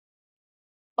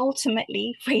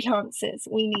ultimately, freelancers,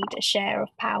 we need a share of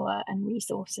power and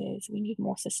resources. We need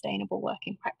more sustainable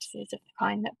working practices of the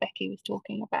kind that Becky was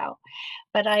talking about.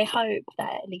 But I hope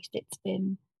that at least it's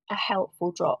been a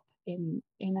helpful drop in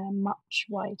a much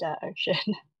wider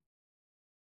ocean.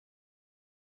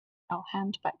 I'll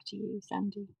hand back to you,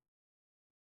 Sandy.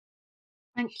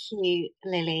 Thank you,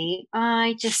 Lily.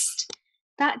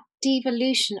 That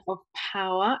devolution of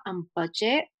power and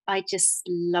budget, I just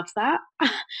love that.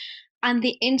 And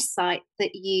the insight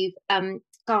that you've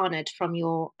garnered from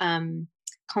your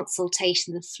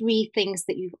consultation, the three things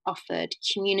that you've offered: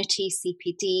 community,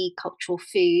 CPD, cultural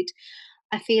food.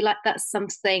 I feel like that's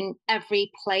something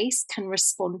every place can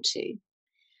respond to.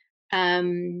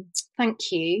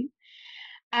 Thank you.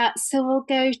 So we'll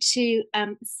go to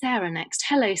Sarah next.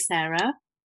 Hello, Sarah.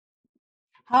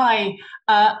 Hi,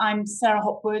 I'm Sarah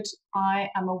Hopwood. I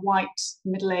am a white,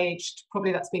 middle-aged,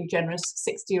 probably that's being generous,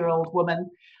 60-year-old woman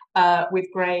with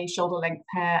grey shoulder-length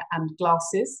hair and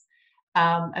glasses.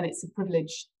 And it's a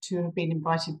privilege to have been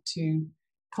invited to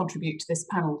contribute to this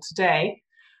panel today.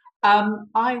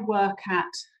 I work at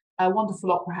a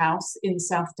wonderful opera house in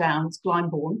South Downs,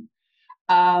 Glyndebourne.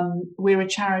 We're a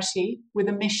charity with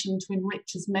a mission to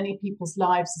enrich as many people's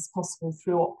lives as possible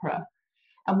through opera.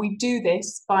 And we do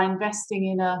this by investing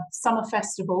in a summer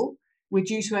festival. We're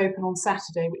due to open on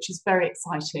Saturday, which is very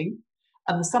exciting.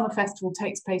 And the summer festival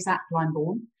takes place at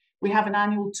Glyndebourne. We have an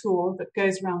annual tour that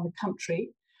goes around the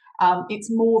country. It's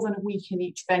more than a week in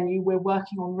each venue. We're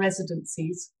working on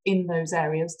residencies in those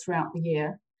areas throughout the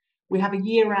year. We have a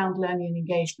year-round learning and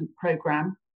engagement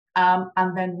programme.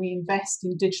 And then we invest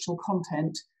in digital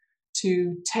content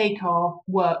to take our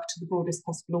work to the broadest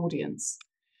possible audience.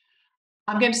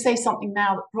 I'm going to say something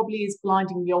now that probably is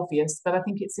blindingly obvious, but I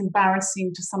think it's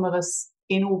embarrassing to some of us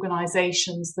in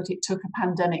organisations that it took a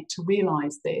pandemic to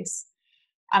realise this.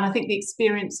 And I think the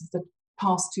experience of the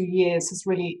past 2 years has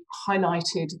really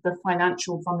highlighted the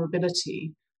financial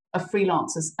vulnerability of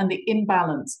freelancers and the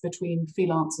imbalance between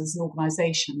freelancers and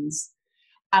organisations.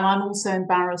 And I'm also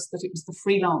embarrassed that it was the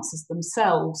freelancers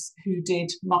themselves who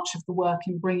did much of the work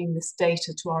in bringing this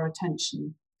data to our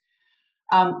attention.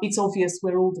 It's obvious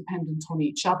we're all dependent on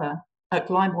each other. At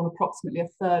Glyndebourne, approximately a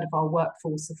third of our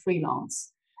workforce are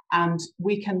freelance, and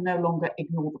we can no longer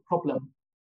ignore the problem.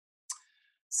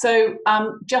 So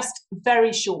just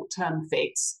very short-term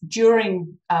fix.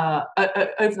 During,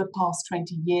 over the past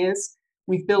 20 years,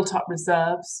 we've built up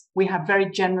reserves. We have very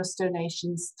generous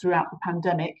donations throughout the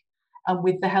pandemic, and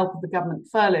with the help of the government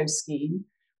furlough scheme,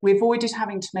 we avoided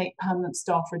having to make permanent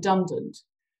staff redundant.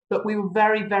 But we were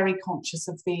very, very conscious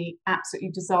of the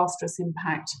absolutely disastrous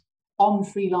impact on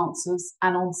freelancers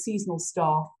and on seasonal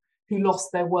staff who lost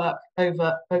their work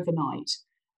overnight.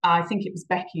 I think it was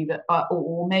Becky that,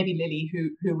 or maybe Lily,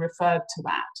 who referred to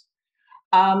that.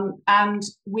 And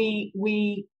we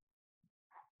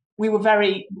were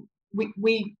very,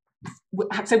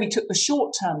 so we took the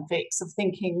short-term fix of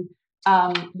thinking.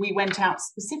 We went out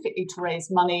specifically to raise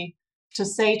money to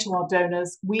say to our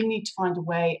donors, we need to find a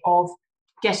way of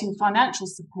getting financial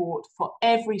support for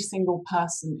every single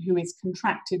person who is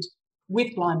contracted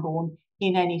with Glyndebourne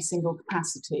in any single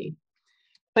capacity.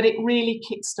 But it really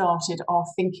kick-started our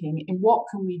thinking in what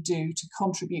can we do to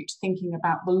contribute to thinking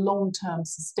about the long-term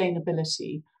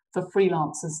sustainability for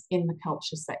freelancers in the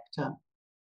culture sector.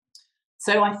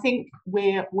 So I think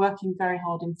we're working very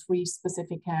hard in 3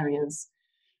 specific areas.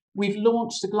 We've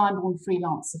launched a Glyndebourne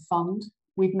Freelancer Fund.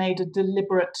 We've made a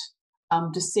deliberate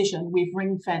decision. We've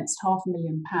ring-fenced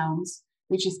 £500,000,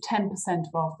 which is 10%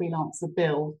 of our freelancer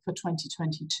bill for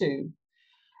 2022.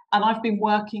 And I've been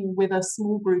working with a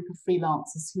small group of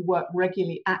freelancers who work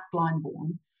regularly at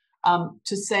Glyndebourne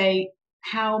to say,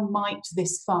 how might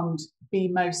this fund be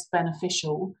most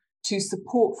beneficial to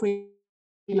support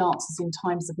freelancers in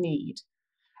times of need?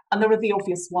 And there are the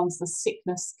obvious ones, the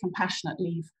sickness, compassionate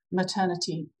leave,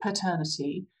 maternity,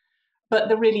 paternity. But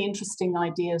the really interesting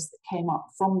ideas that came up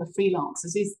from the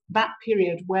freelancers is that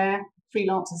period where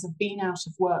freelancers have been out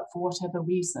of work for whatever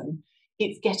reason,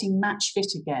 it's getting match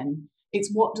fit again.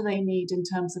 It's what do they need in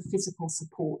terms of physical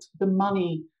support, the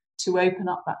money to open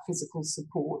up that physical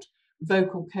support,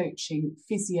 vocal coaching,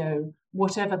 physio,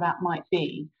 whatever that might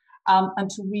be, and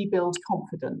to rebuild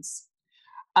confidence.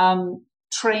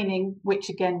 Training, which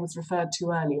again was referred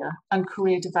to earlier, and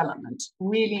career development,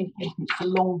 really important for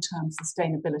long-term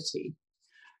sustainability.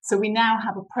 So we now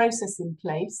have a process in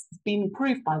place. It's been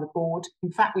approved by the board.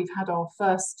 In fact, we've had our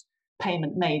first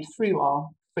payment made through our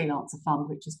freelancer fund,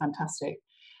 which is fantastic.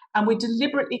 And we're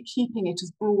deliberately keeping it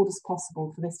as broad as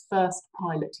possible for this first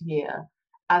pilot year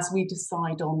as we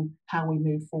decide on how we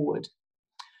move forward.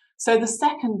 So the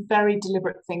second very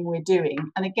deliberate thing we're doing,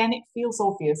 and again, it feels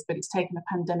obvious, but it's taken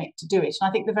a pandemic to do it. And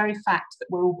I think the very fact that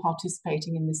we're all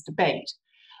participating in this debate,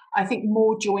 I think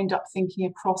more joined up thinking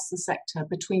across the sector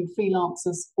between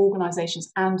freelancers,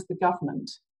 organisations and the government.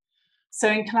 So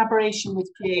in collaboration with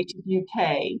Creative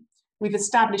UK, we've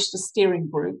established a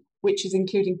steering group, which is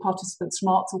including participants from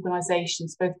arts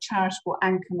organisations, both charitable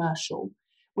and commercial.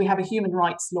 We have a human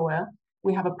rights lawyer.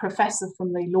 We have a professor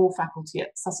from the law faculty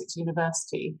at Sussex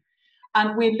University.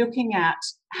 And we're looking at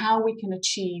how we can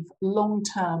achieve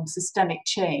long-term systemic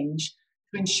change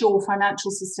to ensure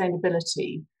financial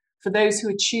sustainability for those who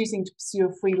are choosing to pursue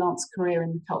a freelance career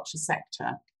in the culture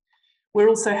sector. We're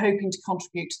also hoping to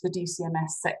contribute to the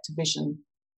DCMS sector vision.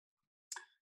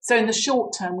 So in the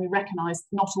short term, we recognise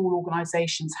not all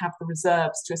organisations have the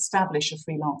reserves to establish a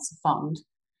freelancer fund,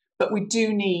 but we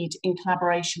do need, in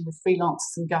collaboration with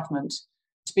freelancers and government,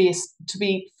 to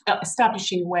be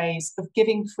establishing ways of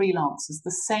giving freelancers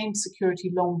the same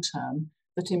security long term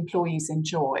that employees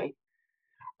enjoy,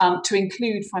 to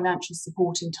include financial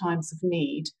support in times of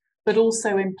need, but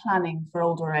also in planning for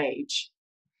older age.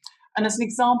 And as an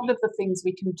example of the things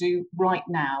we can do right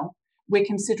now, we're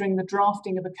considering the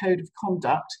drafting of a code of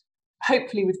conduct,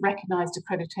 hopefully with recognised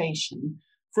accreditation,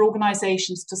 for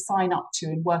organisations to sign up to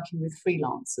in working with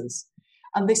freelancers.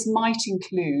 And this might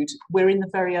include, we're in the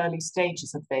very early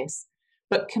stages of this,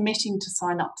 but committing to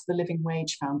sign up to the Living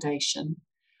Wage Foundation.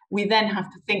 We then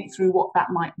have to think through what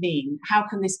that might mean. How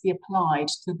can this be applied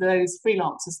to those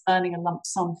freelancers earning a lump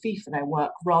sum fee for their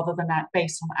work rather than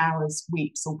based on hours,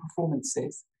 weeks or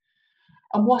performances?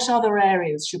 And what other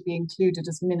areas should be included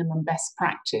as minimum best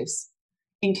practice,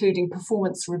 including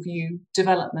performance review,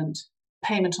 development,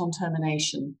 payment on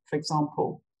termination, for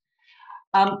example.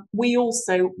 We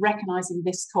also, recognising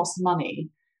this costs money,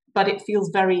 but it feels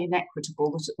very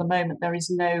inequitable that at the moment there is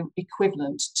no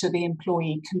equivalent to the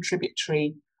employee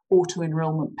contributory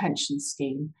auto-enrolment pension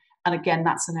scheme. And again,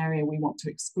 that's an area we want to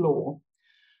explore.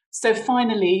 So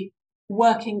finally,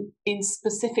 working in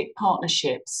specific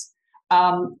partnerships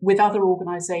with other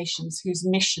organisations whose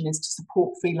mission is to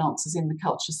support freelancers in the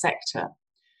culture sector.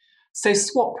 So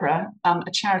SWOPRA,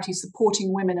 a charity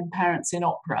supporting women and parents in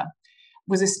opera,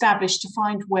 was established to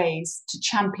find ways to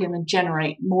champion and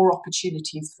generate more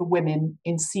opportunities for women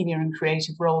in senior and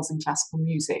creative roles in classical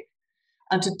music,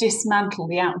 and to dismantle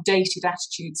the outdated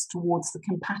attitudes towards the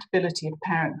compatibility of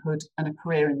parenthood and a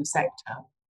career in the sector.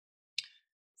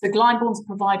 So Glyndebourne's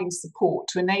providing support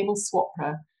to enable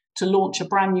SWOPRA to launch a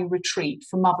brand new retreat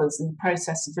for mothers in the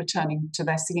process of returning to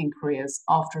their singing careers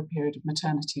after a period of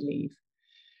maternity leave.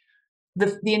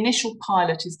 The initial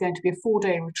pilot is going to be a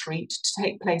 4-day retreat to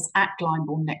take place at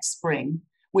Glyndebourne next spring,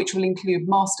 which will include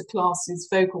masterclasses,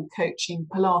 vocal coaching,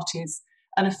 Pilates,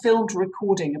 and a filmed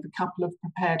recording of a couple of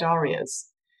prepared arias,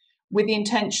 with the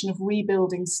intention of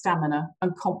rebuilding stamina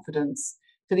and confidence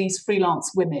for these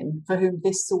freelance women for whom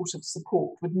this sort of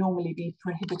support would normally be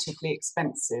prohibitively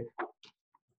expensive.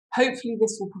 Hopefully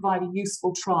this will provide a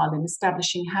useful trial in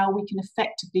establishing how we can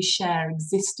effectively share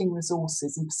existing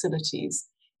resources and facilities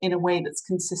in a way that's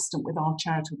consistent with our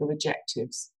charitable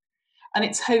objectives. And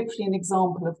it's hopefully an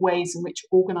example of ways in which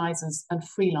organisers and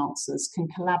freelancers can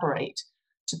collaborate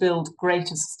to build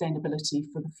greater sustainability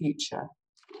for the future.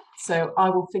 So I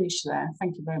will finish there.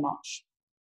 Thank you very much.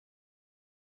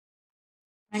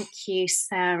 Thank you,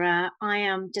 Sarah. I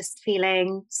am just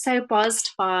feeling so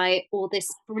buzzed by all this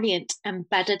brilliant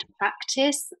embedded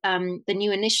practice, the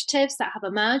new initiatives that have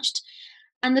emerged,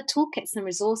 and the toolkits and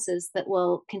resources that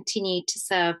will continue to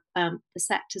serve the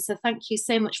sector. So thank you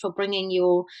so much for bringing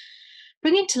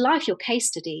to life your case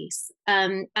studies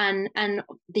and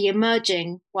the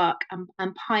emerging work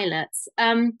and pilots.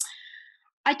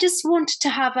 I just wanted to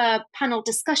have a panel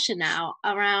discussion now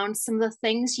around some of the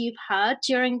things you've heard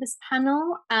during this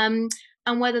panel, and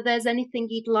whether there's anything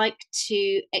you'd like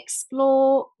to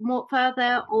explore more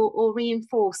further or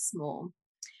reinforce more.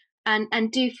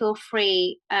 And do feel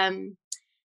free,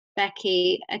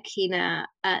 Becky, Akinna,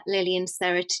 Lily and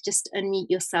Sarah, to just unmute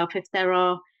yourself if there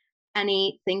are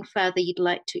anything further you'd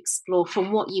like to explore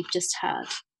from what you've just heard.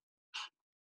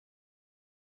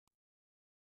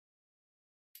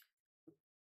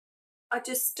 I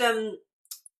just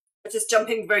jump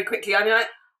in very quickly. I mean,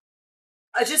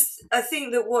 I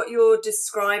think that what you're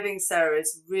describing, Sarah,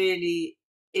 is really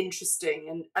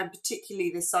interesting, and particularly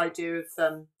this idea of,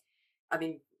 I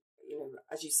mean, you know,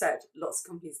 as you said, lots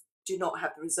of companies do not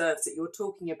have the reserves that you're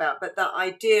talking about, but that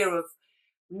idea of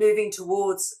moving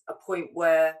towards a point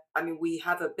where, I mean, we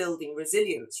have a building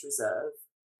resilience reserve,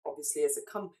 obviously as a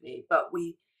company, but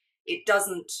it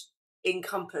doesn't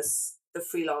encompass the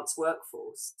freelance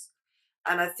workforce.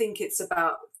 And I think it's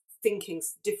about thinking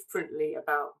differently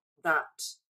about that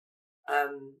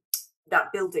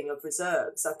that building of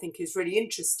reserves. I think is really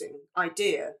interesting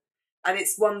idea, and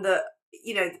it's one that,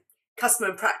 you know, customer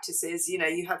and practices. You know,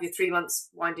 you have your 3 months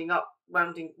winding down,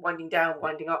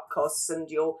 winding up costs, and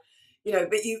your, you know,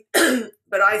 but you,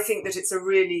 but I think that it's a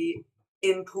really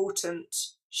important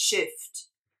shift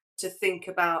to think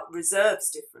about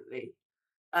reserves differently,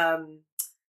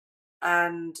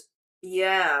 and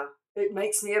yeah. It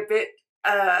makes me a bit,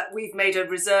 we've made a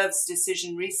reserves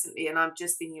decision recently, and I'm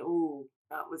just thinking, oh,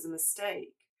 that was a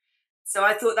mistake. So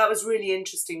I thought that was really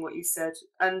interesting what you said.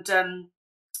 And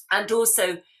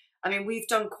also, I mean, we've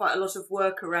done quite a lot of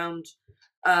work around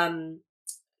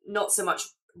not so much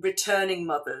returning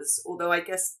mothers, although I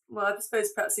guess, well, I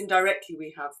suppose perhaps indirectly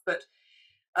we have, but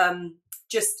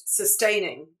just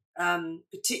sustaining,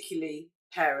 particularly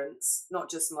parents, not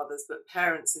just mothers, but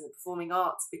parents in the performing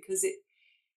arts, because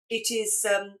it is,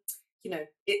 you know,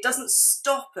 it doesn't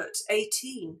stop at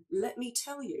 18. Let me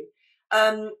tell you,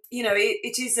 you know,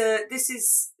 it is this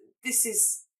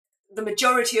is the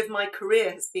majority of my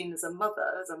career has been as a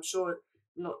mother, as I'm sure.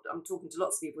 I'm talking to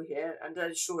lots of people here, and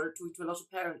I'm sure I'm talking to a lot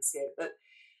of parents here,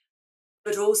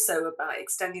 but also about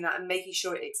extending that and making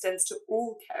sure it extends to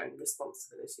all caring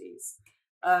responsibilities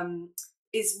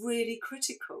is really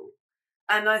critical.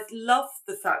 And I love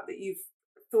the fact that you've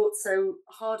thought so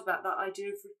hard about that idea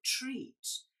of retreat,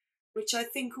 which I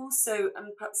think also,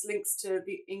 and perhaps links to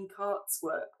the Incart's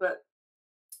work, but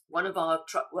one of our,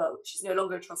 well, she's no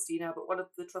longer a trustee now, but one of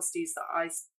the trustees that I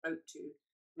spoke to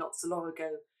not so long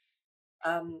ago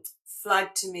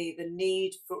flagged to me the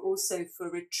need for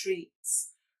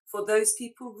retreats for those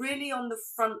people really on the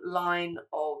front line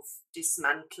of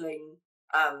dismantling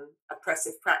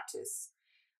oppressive practice.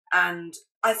 And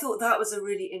I thought that was a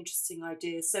really interesting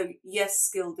idea. So yes,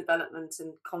 skill development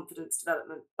and confidence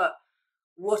development, but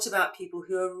what about people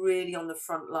who are really on the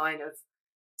front line of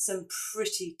some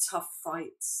pretty tough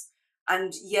fights?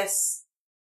 And yes,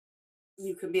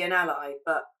 you can be an ally,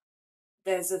 but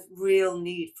there's a real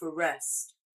need for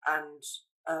rest. And,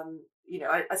 you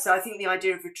know, so I think the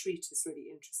idea of retreat is really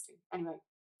interesting. Anyway,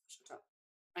 shut up.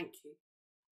 Thank you.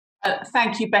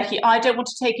 Thank you, Becky. I don't want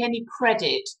to take any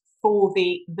credit for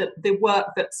the work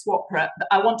that SWAPRA,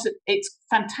 it's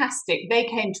fantastic. They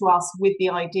came to us with the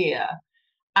idea,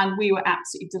 and we were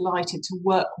absolutely delighted to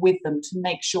work with them to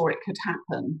make sure it could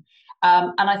happen.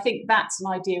 And I think that's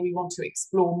an idea we want to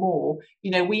explore more. You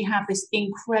know, we have this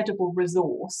incredible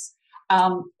resource,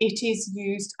 It is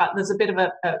used, there's a bit of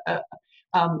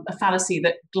a fallacy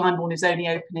that Glyndebourne is only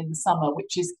open in the summer,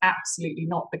 which is absolutely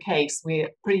not the case. We're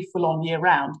pretty full on year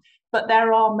round. But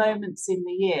there are moments in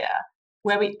the year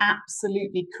where we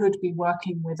absolutely could be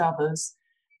working with others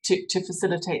to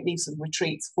facilitate these sort of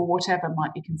retreats for whatever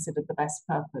might be considered the best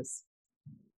purpose.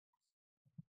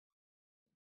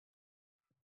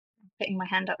 Putting my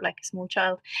hand up like a small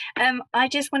child. I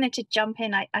just wanted to jump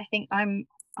in. I think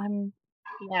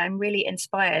I'm really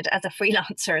inspired as a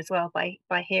freelancer as well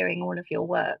by hearing all of your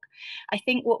work. I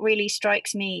think what really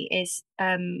strikes me is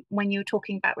when you were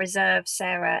talking about reserve,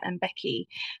 Sarah and Becky,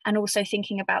 and also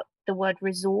thinking about the word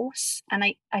resource. And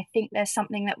I think there's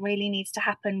something that really needs to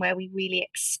happen where we really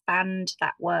expand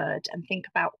that word and think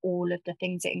about all of the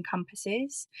things it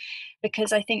encompasses.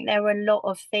 Because I think there are a lot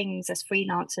of things as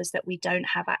freelancers that we don't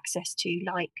have access to,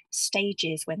 like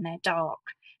stages when they're dark,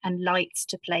 and lights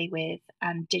to play with,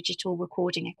 and digital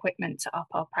recording equipment to up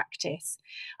our practice.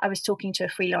 I was talking to a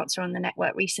freelancer on the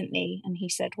network recently, and he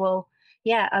said, well,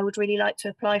 yeah, I would really like to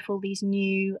apply for all these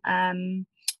new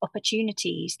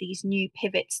opportunities, these new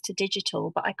pivots to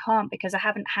digital, but I can't because I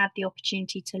haven't had the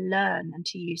opportunity to learn and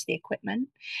to use the equipment.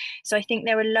 So I think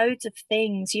there are loads of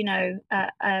things,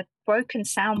 a broken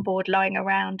soundboard lying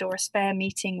around or a spare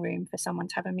meeting room for someone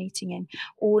to have a meeting in.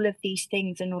 All of these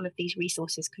things and all of these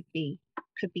resources could be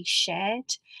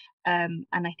shared, and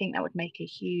I think that would make a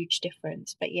huge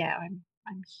difference. But yeah,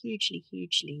 I'm hugely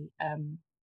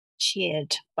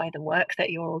cheered by the work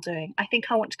that you're all doing. I think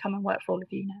I want to come and work for all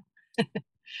of you now.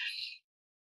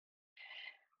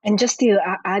 And just to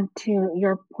add to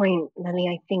your point, Nelly,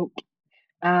 I think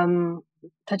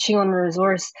touching on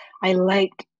resource, I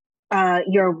like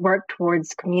your work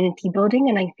towards community building,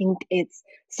 and I think it's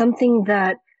something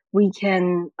that we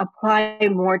can apply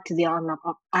more to the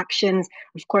on-off actions.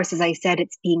 Of course, as I said,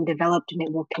 it's being developed and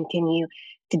it will continue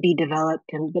to be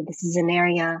developed. But this is an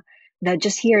area that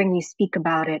just hearing you speak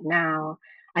about it now,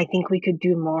 I think we could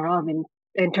do more of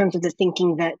in terms of the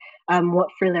thinking that what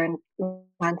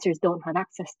freelancers don't have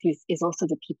access to is also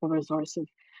the people resource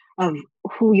of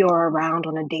who you're around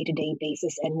on a day-to-day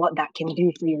basis and what that can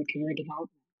do for your career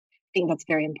development. I think that's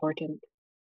very important.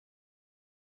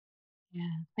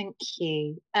 Yeah, thank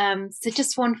you. So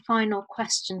just one final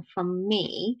question from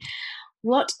me.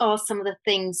 What are some of the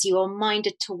things you are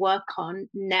minded to work on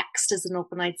next as an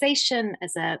organisation,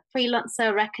 as a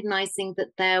freelancer, recognising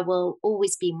that there will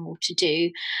always be more to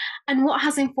do? And what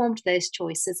has informed those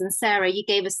choices? And Sarah, you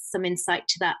gave us some insight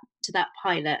to that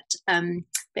pilot.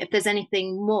 But if there's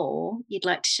anything more you'd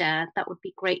like to share, that would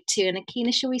be great too. And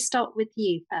Akinna, shall we start with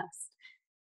you first?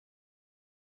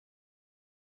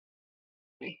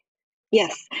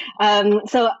 Yes.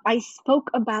 So I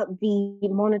spoke about the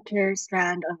monitor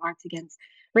strand of Arts Against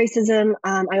Racism.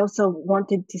 I also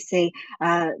wanted to say,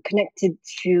 connected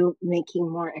to making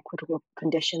more equitable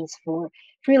conditions for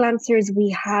freelancers, we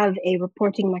have a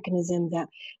reporting mechanism that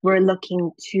we're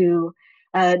looking to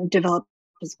develop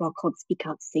as well, called Speak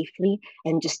Out Safely.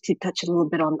 And just to touch a little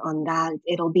bit on that,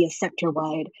 it'll be a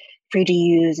sector-wide, free to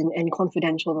use and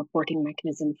confidential reporting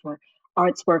mechanism for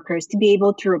arts workers to be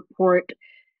able to report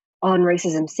on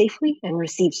racism safely and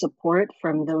receive support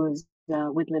from those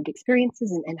with lived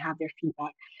experiences and have their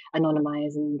feedback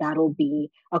anonymized. And that'll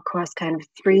be across kind of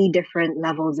 3 different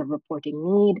levels of reporting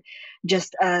need,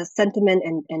 just sentiment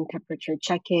and temperature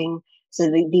checking.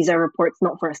 So these are reports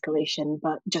not for escalation,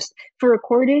 but just for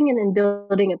recording and then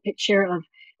building a picture of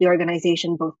the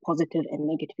organization, both positive and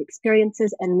negative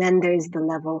experiences. And then there's the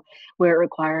level where it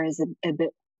requires a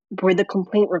bit, where the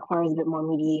complaint requires a bit more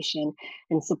mediation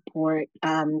and support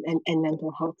and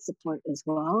mental health support as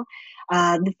well.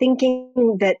 The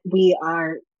thinking that we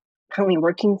are currently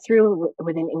working through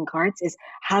within InCarts is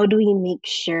how do we make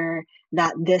sure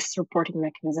that this reporting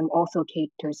mechanism also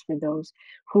caters for those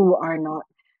who are not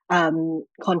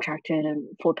contracted and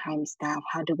full-time staff?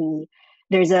 How do we,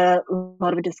 there's a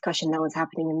lot of discussion that was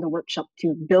happening in the workshop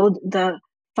to build the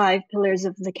 5 pillars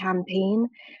of the campaign,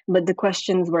 but the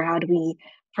questions were how do we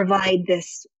provide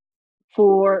this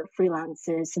for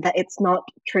freelancers so that it's not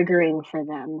triggering for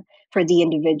them, for the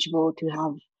individual to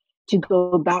have to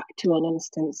go back to an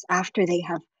instance after they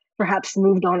have perhaps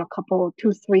moved on a couple,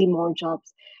 2, 3 more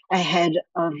jobs ahead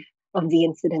of the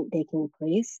incident taking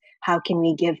place. How can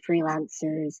we give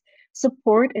freelancers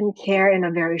support and care in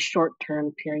a very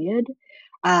short-term period?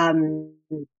 And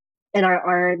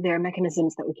are there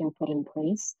mechanisms that we can put in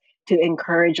place to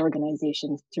encourage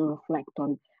organizations to reflect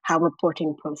on how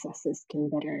reporting processes can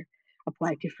better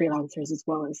apply to freelancers as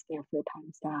well as their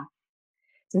full-time staff?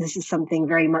 So this is something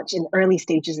very much in early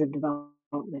stages of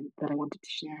development that I wanted to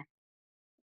share.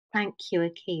 Thank you,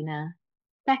 Akinna.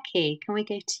 Becky, can we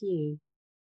go to you?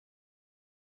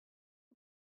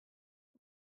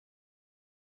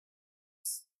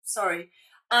 Sorry,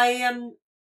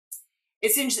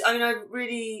 it's interesting. I mean, I'm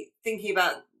really thinking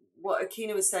about what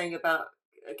Akinna was saying about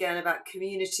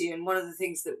community, and one of the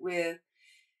things that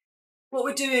what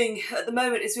we're doing at the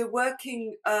moment is we're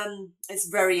working. It's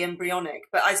very embryonic,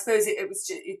 but I suppose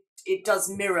it does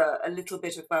mirror a little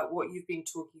bit about what you've been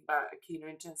talking about, Akinna,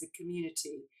 in terms of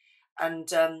community,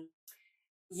 and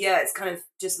yeah, it's kind of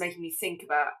just making me think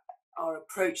about our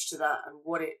approach to that and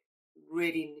what it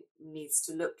really needs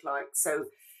to look like. So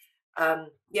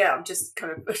yeah, I'm just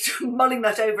kind of mulling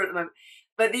that over at the moment.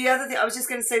 But the other thing I was just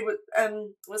going to say was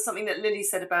something that Lily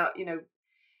said about, you know,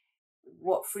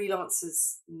 what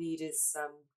freelancers need is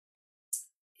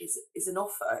an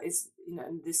offer, is, you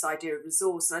know, this idea of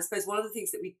resource. And I suppose one of the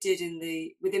things that we did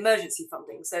with emergency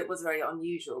funding, so it was very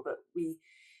unusual, but we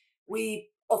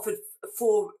offered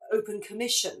 4 open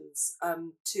commissions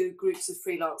to groups of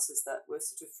freelancers that were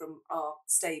sort of from our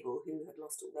stable who had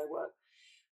lost all their work.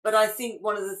 But I think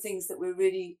one of the things that we're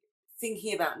really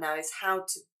thinking about now is how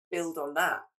to build on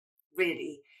that,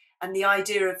 really, and the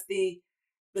idea of the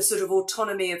sort of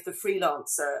autonomy of the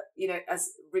freelancer, you know,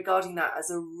 as regarding that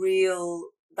as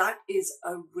that is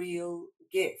a real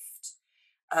gift.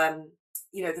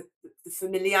 You know, the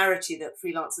familiarity that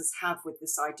freelancers have with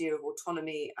this idea of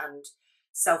autonomy and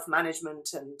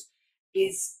self-management and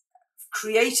is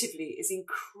creatively is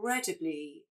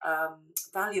incredibly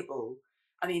valuable.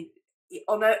 I mean,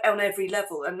 on every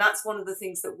level, and that's one of the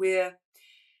things that we're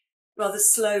rather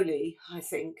slowly, I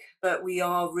think, but we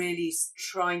are really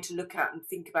trying to look at and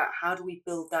think about how do we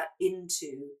build that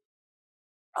into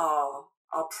our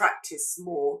practice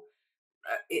more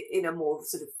in a more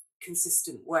sort of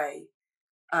consistent way.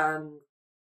 I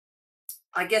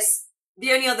guess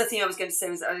the only other thing I was going to say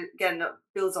was, again, that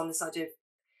builds on this idea of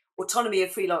autonomy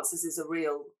of freelancers is a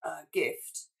real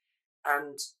gift,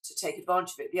 and to take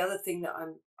advantage of it. The other thing that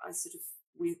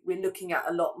we're looking at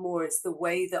a lot more is the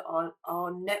way that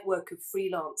our network of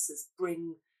freelancers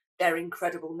bring their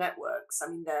incredible networks. I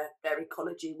mean, their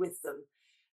ecology with them,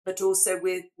 but also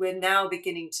we're now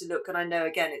beginning to look, and I know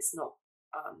again it's not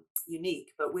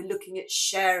unique, but we're looking at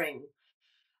sharing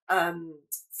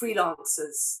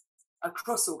freelancers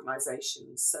across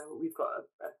organisations. So we've got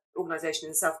an organisation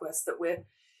in the Southwest that we're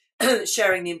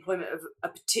sharing the employment of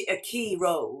a key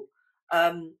role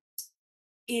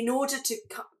in order to,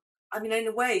 I mean, in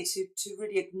a way, to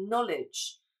really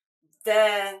acknowledge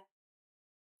and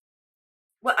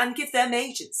give them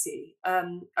agency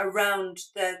around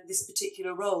this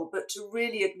particular role, but to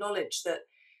really acknowledge that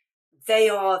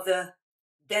they're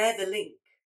the link,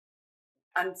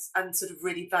 and sort of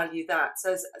really value that.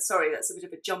 So sorry, that's a bit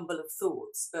of a jumble of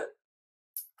thoughts, but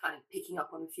kind of picking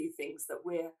up on a few things that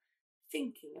we're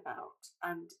thinking about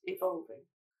and evolving.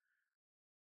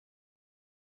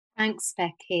 Thanks,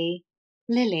 Becky.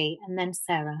 Lily, and then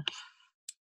Sarah.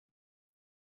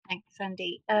 Thanks,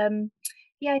 Sandy.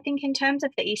 Yeah, I think in terms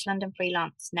of the East London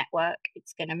Freelance Network,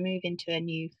 it's going to move into a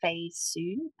new phase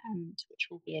soon, which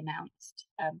will be announced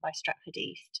by Stratford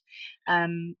East.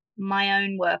 My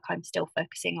own work, I'm still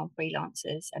focusing on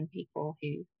freelancers and people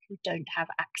who don't have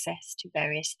access to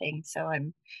various things. So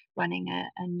I'm running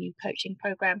a new coaching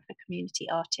program for community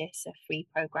artists, a free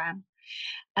program.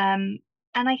 And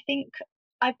I think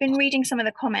I've been reading some of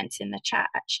the comments in the chat,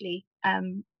 actually,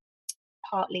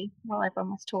 partly while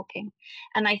everyone was talking,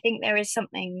 and I think there is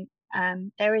something,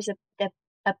 there is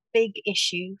a big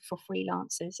issue for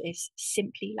freelancers is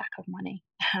simply lack of money,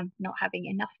 not having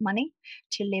enough money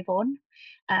to live on,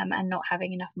 and not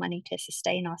having enough money to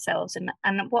sustain ourselves. And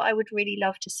what I would really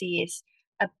love to see is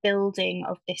a building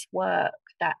of this work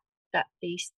that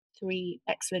these 3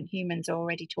 excellent humans are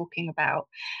already talking about,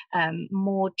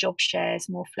 more job shares,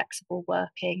 more flexible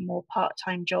working, more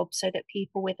part-time jobs, so that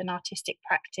people with an artistic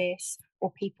practice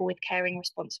or people with caring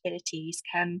responsibilities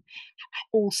can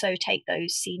also take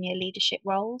those senior leadership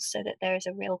roles, so that there is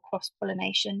a real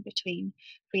cross-pollination between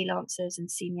freelancers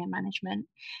and senior management.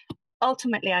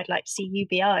 Ultimately, I'd like to see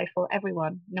UBI for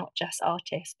everyone, not just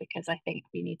artists, because I think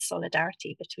we need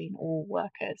solidarity between all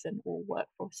workers and all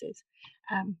workforces.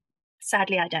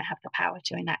 Sadly, I don't have the power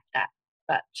to enact that,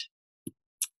 but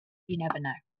you never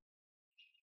know.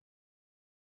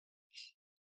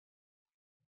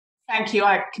 Thank you.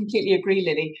 I completely agree,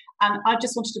 Lily. And I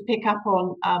just wanted to pick up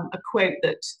on a quote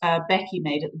that Becky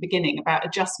made at the beginning about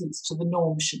adjustments to the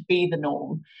norm should be the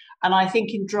norm. And I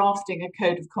think in drafting a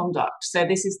code of conduct, so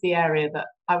this is the area that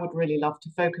I would really love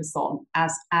to focus on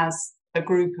as a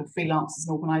group of freelancers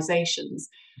and organisations,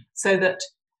 so that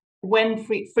when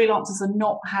freelancers are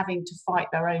not having to fight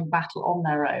their own battle on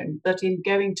their own, that in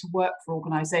going to work for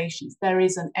organisations, there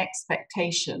is an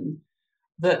expectation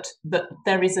that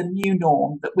there is a new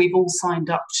norm that we've all signed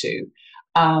up to,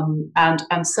 and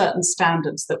certain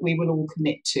standards that we will all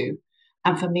commit to.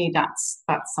 And for me, that's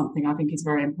something I think is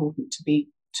very important to be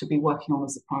working on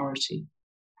as a priority.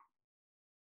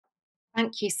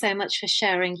 Thank you so much for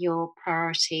sharing your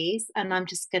priorities. And I'm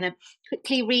just going to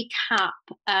quickly recap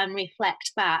and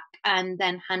reflect back and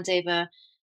then hand over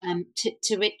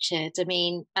to Richard. I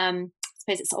mean, I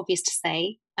suppose it's obvious to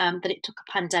say that it took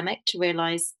a pandemic to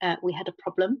realise we had a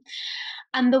problem.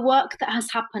 And the work that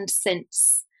has happened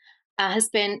since has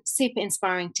been super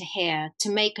inspiring to hear, to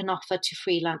make an offer to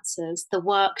freelancers, the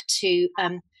work to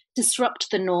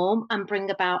disrupt the norm and bring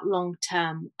about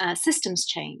long-term systems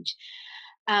change.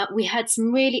 We had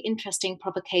some really interesting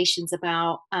provocations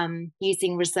about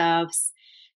using reserves,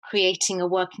 creating a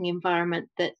working environment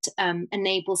that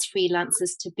enables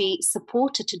freelancers to be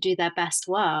supported to do their best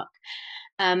work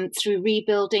through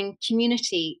rebuilding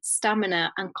community,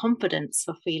 stamina and confidence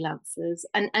for freelancers,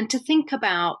 and to think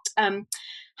about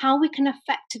how we can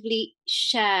effectively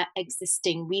share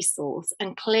existing resource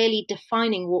and clearly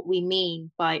defining what we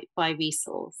mean by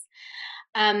resource.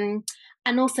 And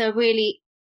also a really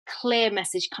clear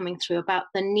message coming through about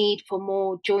the need for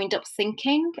more joined up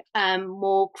thinking,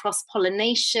 more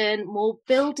cross-pollination, more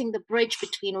building the bridge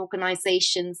between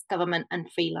organisations, government and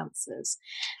freelancers.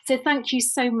 So thank you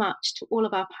so much to all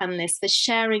of our panellists for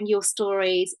sharing your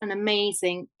stories and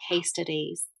amazing case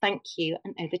studies. Thank you,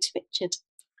 and over to Richard.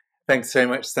 Thanks very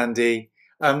much, Sandy.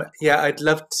 Yeah, I'd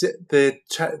love to.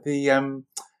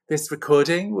 This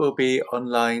recording will be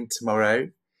online tomorrow,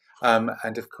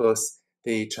 and of course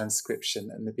the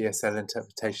transcription and the BSL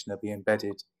interpretation will be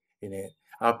embedded in it.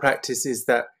 Our practice is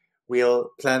that we'll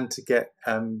plan to get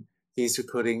these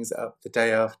recordings up the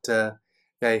day after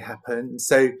they happen,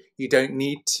 so you don't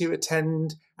need to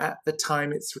attend at the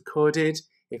time it's recorded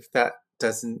if that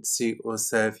doesn't suit or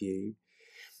serve you.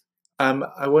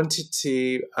 I wanted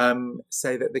to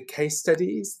say that the case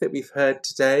studies that we've heard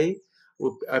today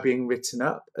are being written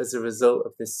up as a result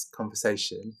of this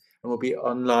conversation and will be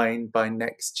online by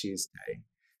next Tuesday.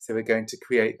 So we're going to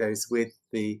create those with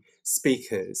the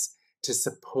speakers to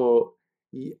support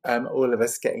all of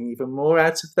us getting even more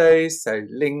out of those. So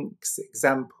links,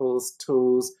 examples,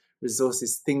 tools,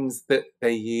 resources, things that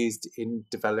they used in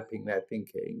developing their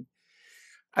thinking.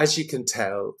 As you can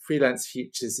tell, Freelance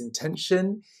Future's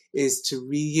intention is to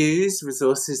reuse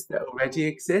resources that already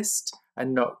exist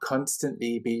and not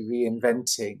constantly be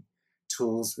reinventing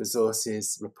tools,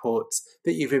 resources, reports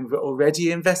that you've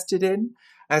already invested in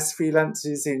as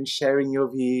freelancers, in sharing your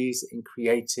views, in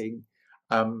creating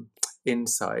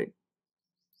insight.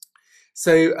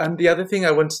 So the other thing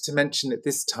I wanted to mention at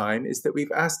this time is that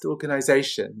we've asked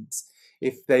organisations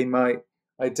if they might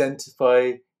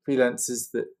identify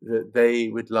freelancers that they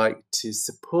would like to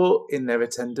support in their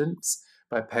attendance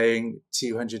by paying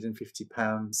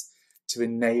 £250 to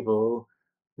enable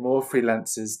more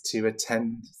freelancers to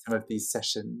attend some of these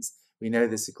sessions. We know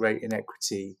there's a great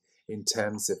inequity in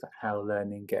terms of how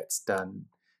learning gets done,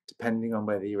 depending on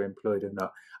whether you're employed or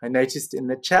not. I noticed in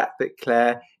the chat that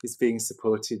Claire is being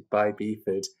supported by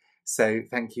Beeford, so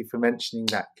thank you for mentioning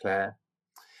that, Claire.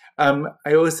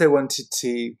 I also wanted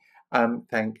to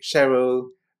thank Cheryl,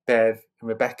 Bev and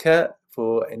Rebecca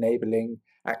for enabling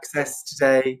access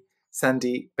today,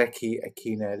 Sandeep, Becky,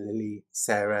 Akinna, Lily,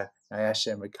 Sarah,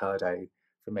 Nyasha and Ricardo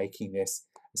for making this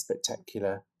a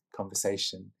spectacular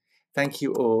conversation. Thank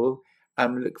you all.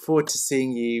 Look forward to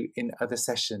seeing you in other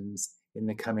sessions in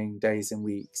the coming days and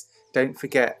weeks. Don't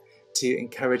forget to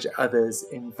encourage others,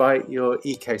 invite your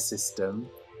ecosystem,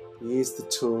 use the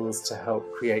tools to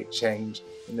help create change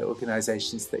in the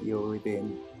organisations that you're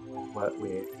within, work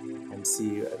with, and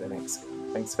see you at the next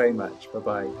one. Thanks very much.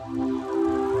 Bye-bye.